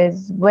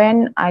because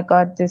when I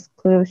got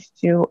disclosed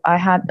to, I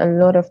had a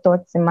lot of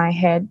thoughts in my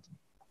head.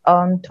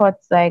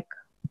 Thoughts like,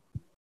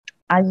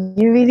 are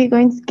you really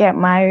going to get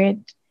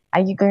married?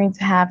 Are you going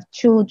to have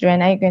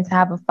children? Are you going to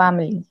have a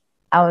family?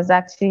 I was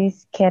actually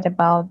scared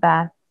about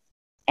that.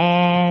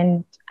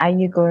 And are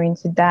you going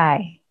to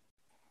die?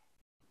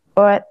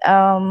 But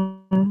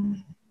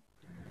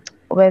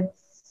with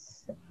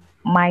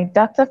my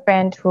doctor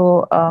friend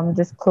who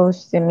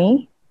disclosed to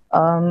me,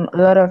 a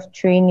lot of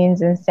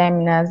trainings and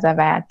seminars that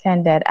I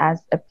attended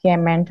as a peer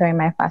mentor in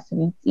my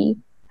facility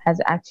has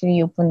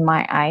actually opened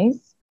my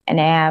eyes, and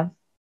I have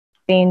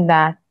seen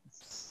that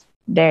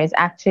there is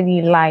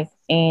actually light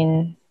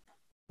in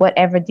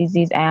whatever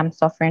disease I am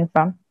suffering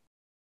from.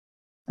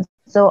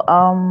 So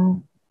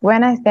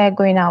when I started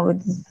going out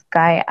with this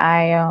guy,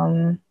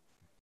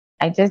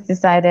 I just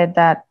decided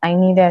that I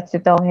needed to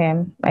tell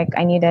him, like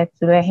I needed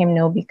to let him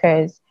know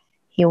because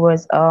he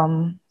was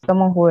someone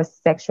who was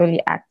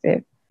sexually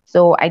active.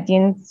 So I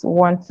didn't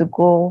want to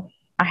go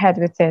ahead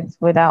with it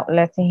without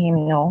letting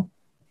him know.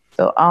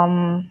 So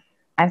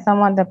I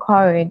summoned the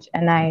courage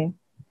and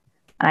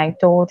I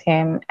told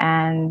him,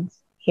 and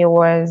he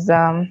was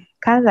kind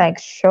of like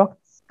shocked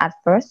at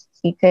first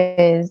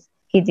because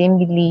he didn't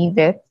believe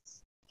it.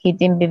 He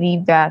didn't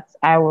believe that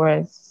I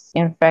was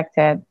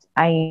infected.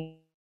 I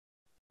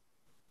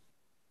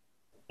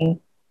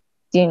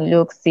didn't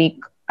look sick.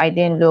 I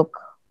didn't look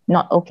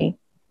not okay.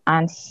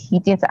 And he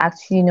didn't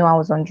actually know I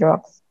was on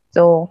drugs.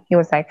 So he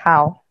was like,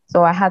 how?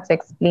 So I had to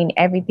explain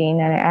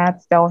everything, and I had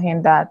to tell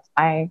him that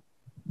I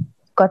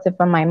got it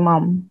from my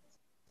mom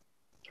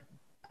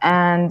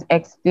and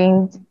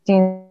explained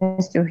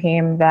things to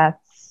him that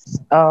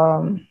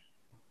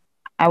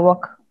I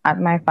work at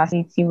my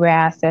facility where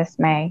I assess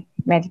my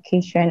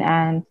medication,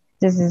 and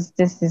this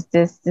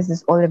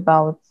is all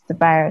about the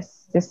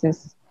virus. This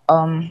is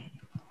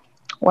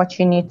what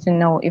you need to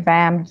know. If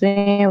I am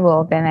doing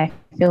well, then I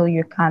feel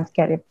you can't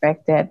get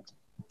infected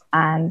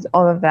and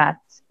all of that.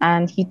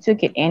 And he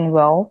took it in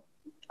well.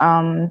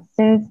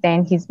 Since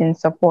then, he's been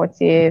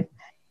supportive.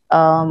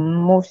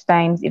 Most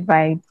times, if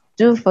I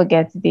do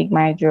forget to take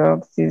my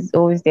drugs, he's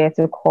always there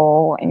to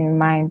call and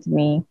remind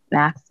me and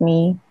ask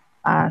me.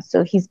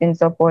 So he's been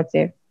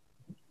supportive.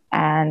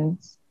 And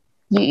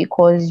U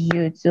equals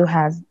U2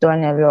 has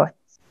done a lot.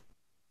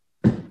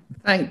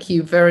 Thank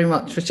you very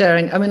much for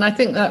sharing. I mean, I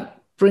think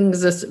that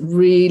brings us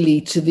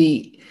really to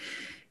the,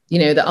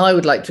 that I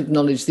would like to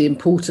acknowledge the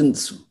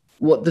importance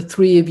what the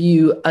three of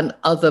you and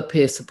other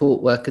peer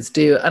support workers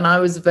do. And I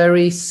was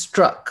very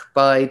struck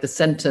by the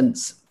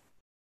sentence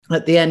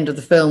at the end of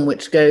the film,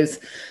 which goes,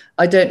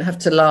 I don't have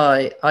to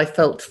lie. I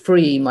felt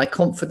free. My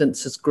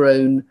confidence has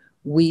grown.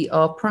 We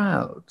are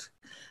proud.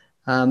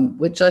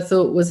 Which I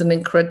thought was an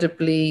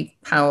incredibly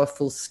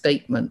powerful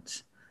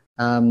statement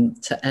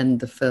to end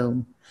the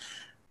film.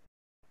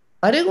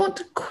 I don't want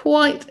to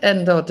quite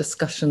end our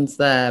discussions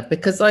there,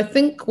 because I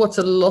think what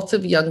a lot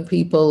of young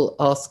people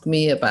ask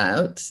me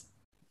about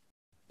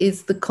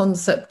is the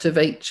concept of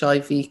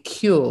HIV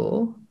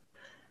cure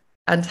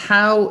and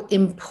how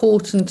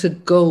important a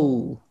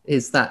goal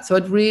is that. So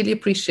I'd really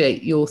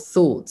appreciate your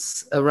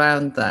thoughts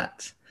around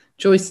that.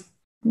 Joyce,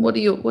 what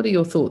are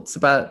your thoughts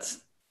about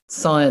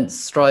science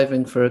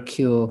striving for a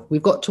cure?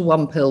 We've got to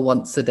one pill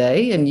once a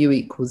day and U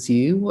equals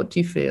U. What do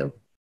you feel?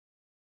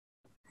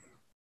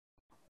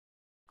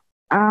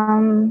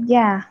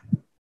 Yeah,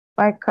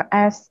 like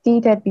I've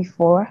stated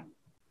before,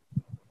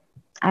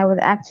 I would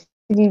actually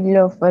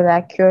love for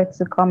that cure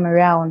to come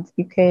around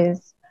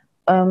because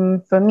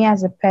for me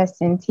as a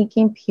person,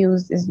 taking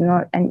pills is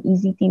not an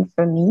easy thing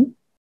for me.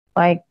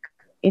 Like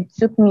it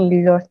took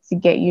me a lot to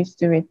get used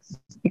to it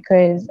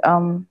because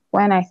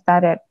when I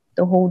started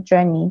the whole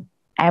journey,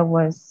 I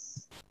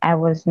was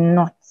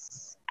not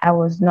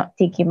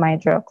taking my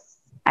drugs.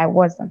 I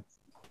wasn't.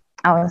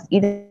 I was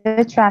either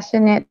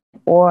trashing it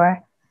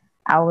or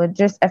I would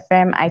just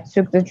affirm I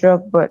took the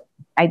drug, but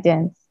I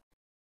didn't.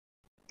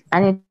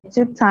 And it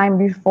took time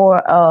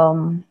before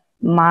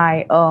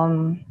my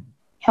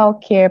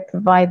healthcare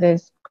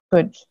providers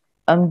could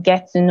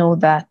get to know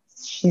that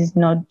she's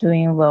not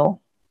doing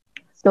well.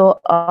 So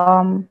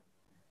I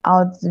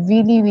would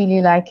really,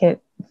 really like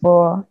it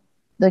for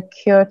the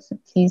cure to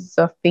please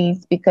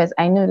surface because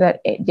I know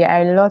that there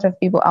are a lot of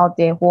people out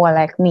there who are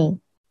like me.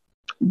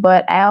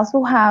 But I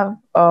also have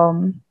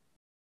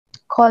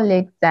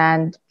colleagues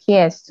and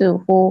peers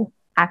too who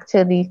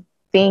actually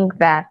think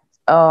that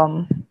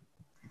the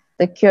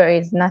cure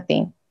is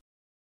nothing.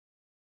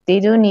 They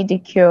don't need the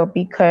cure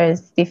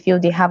because they feel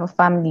they have a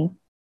family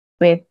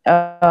with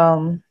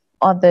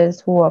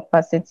others who are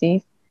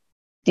positive.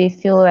 They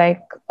feel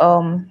like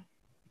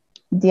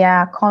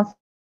their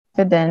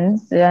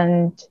confidence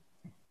and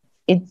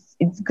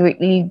it's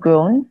greatly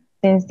grown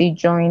since they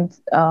joined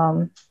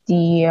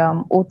the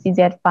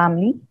OTZ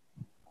family.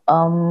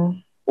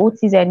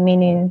 OTZ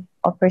meaning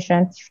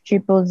Operation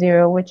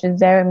 000, which is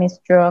zero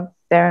missed drugs,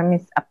 zero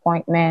missed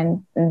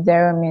appointments, and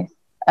zero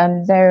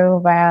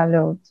viral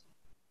loads.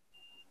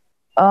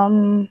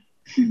 Um,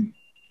 he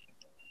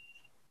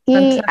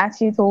Fantastic.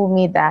 actually told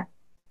me that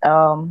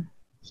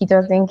he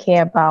doesn't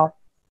care about.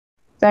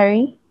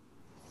 Sorry.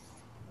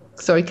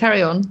 Sorry,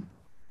 carry on.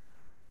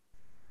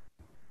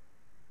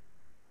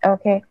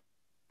 Okay.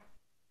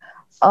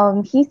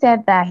 He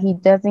said that he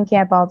doesn't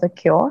care about the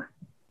cure.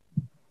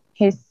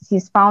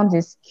 He's found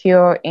his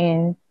cure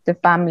in the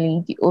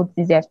family, the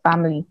OTZ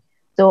family.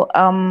 So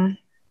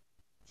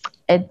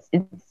it's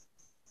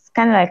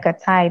kind of like a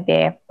tie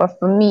there. But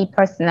for me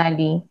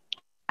personally,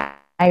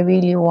 I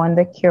really want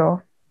the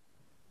cure.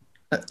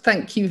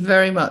 Thank you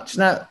very much.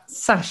 Now,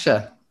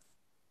 Sasha.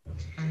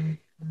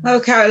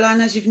 Well,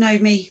 Caroline, as you've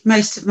known me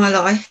most of my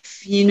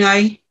life, you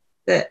know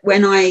that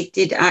when I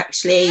did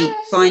actually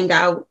find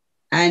out,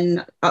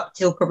 and up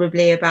till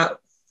probably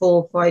about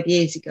 4 or 5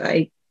 years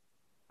ago,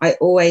 I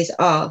always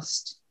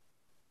asked,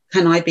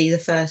 can I be the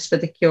first for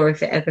the cure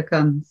if it ever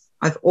comes?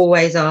 I've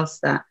always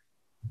asked that.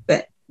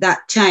 But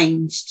that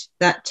changed.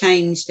 That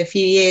changed a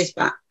few years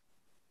back,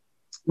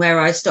 where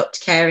I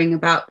stopped caring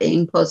about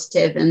being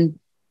positive and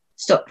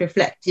stopped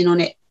reflecting on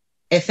it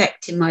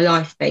affecting my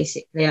life,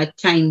 basically. I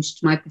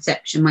changed my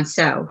perception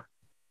myself.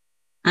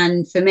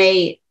 And for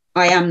me,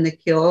 I am the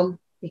cure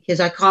because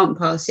I can't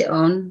pass it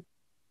on.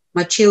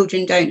 My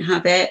children don't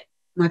have it.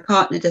 My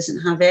partner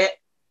doesn't have it.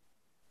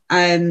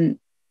 I'm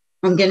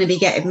going to be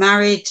getting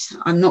married.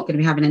 I'm not going to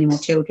be having any more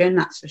children,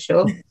 that's for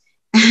sure.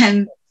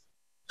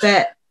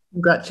 But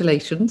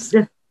Congratulations.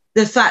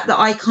 The fact that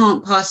I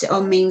can't pass it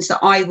on means that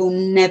I will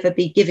never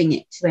be giving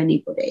it to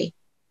anybody.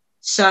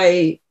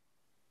 So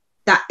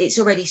that it's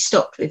already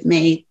stopped with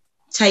me.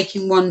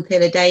 Taking one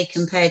pill a day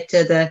compared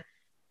to the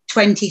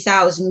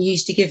 20,000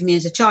 used to give me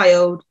as a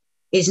child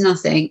is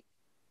nothing.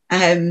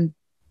 And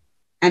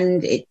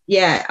it,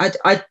 yeah,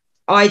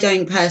 I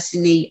don't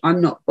personally,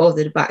 I'm not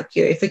bothered about a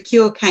cure. If a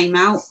cure came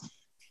out,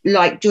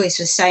 like Joyce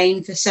was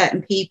saying, for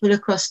certain people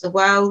across the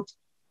world,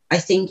 I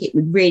think it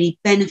would really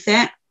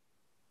benefit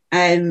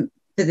for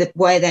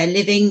where they're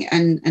living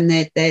and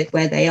they're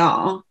where they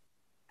are.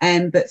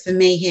 But for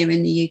me here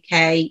in the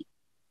UK,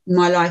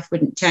 my life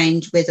wouldn't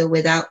change with or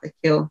without the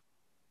cure,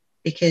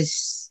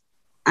 because,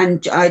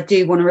 and I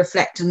do want to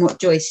reflect on what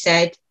Joyce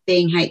said,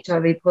 being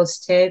HIV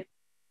positive,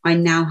 I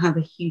now have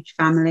a huge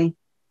family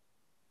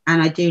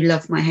and I do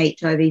love my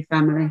HIV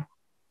family.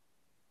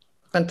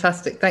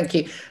 Fantastic. Thank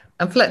you.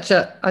 And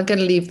Fletcher, I'm going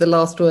to leave the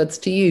last words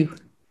to you.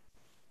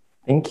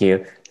 Thank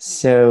you.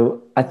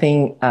 So I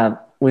think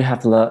we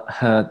have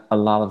heard a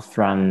lot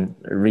from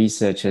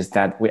researchers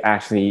that we're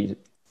actually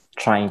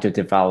trying to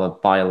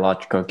develop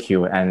biological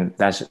cure, and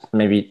that's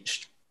maybe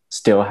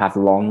still have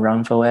long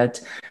run for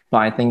it. But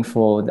I think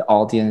for the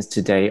audience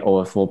today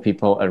or for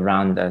people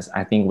around us,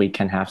 I think we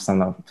can have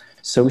some of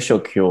social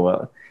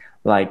cure.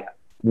 Like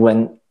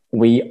when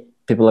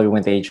people living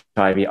with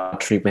HIV are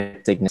treated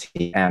with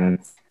dignity, and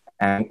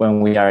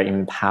when we are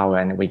in power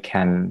and we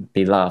can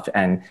be loved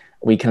and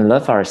we can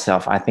love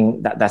ourselves, I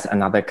think that's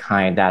another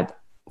kind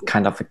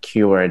of a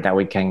cure that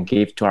we can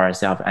give to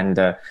ourselves, and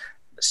the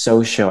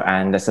social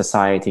and the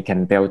society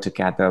can build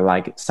together,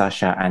 like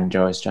Sasha and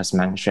Joyce just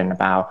mentioned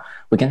about.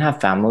 We can have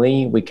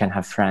family, we can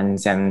have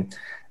friends, and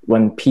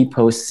when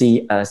people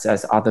see us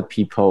as other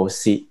people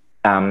see,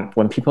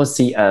 when people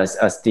see us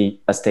as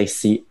they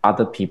see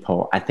other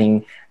people, I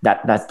think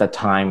that's the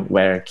time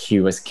where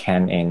cures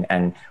can in,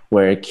 and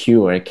where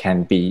cure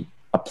can be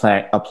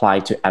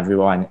applied to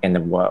everyone in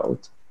the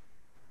world.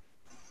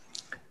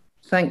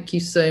 Thank you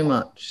so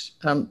much.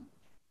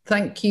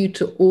 Thank you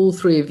to all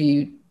three of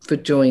you for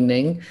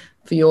joining,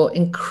 for your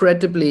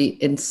incredibly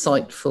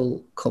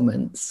insightful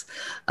comments.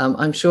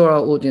 I'm sure our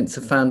audience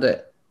have found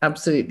it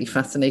absolutely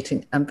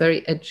fascinating and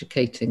very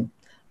educating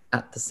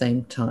at the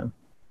same time.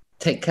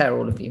 Take care,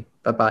 all of you.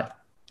 Bye-bye.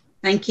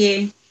 Thank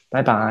you.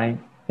 Bye-bye.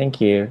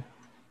 Thank you.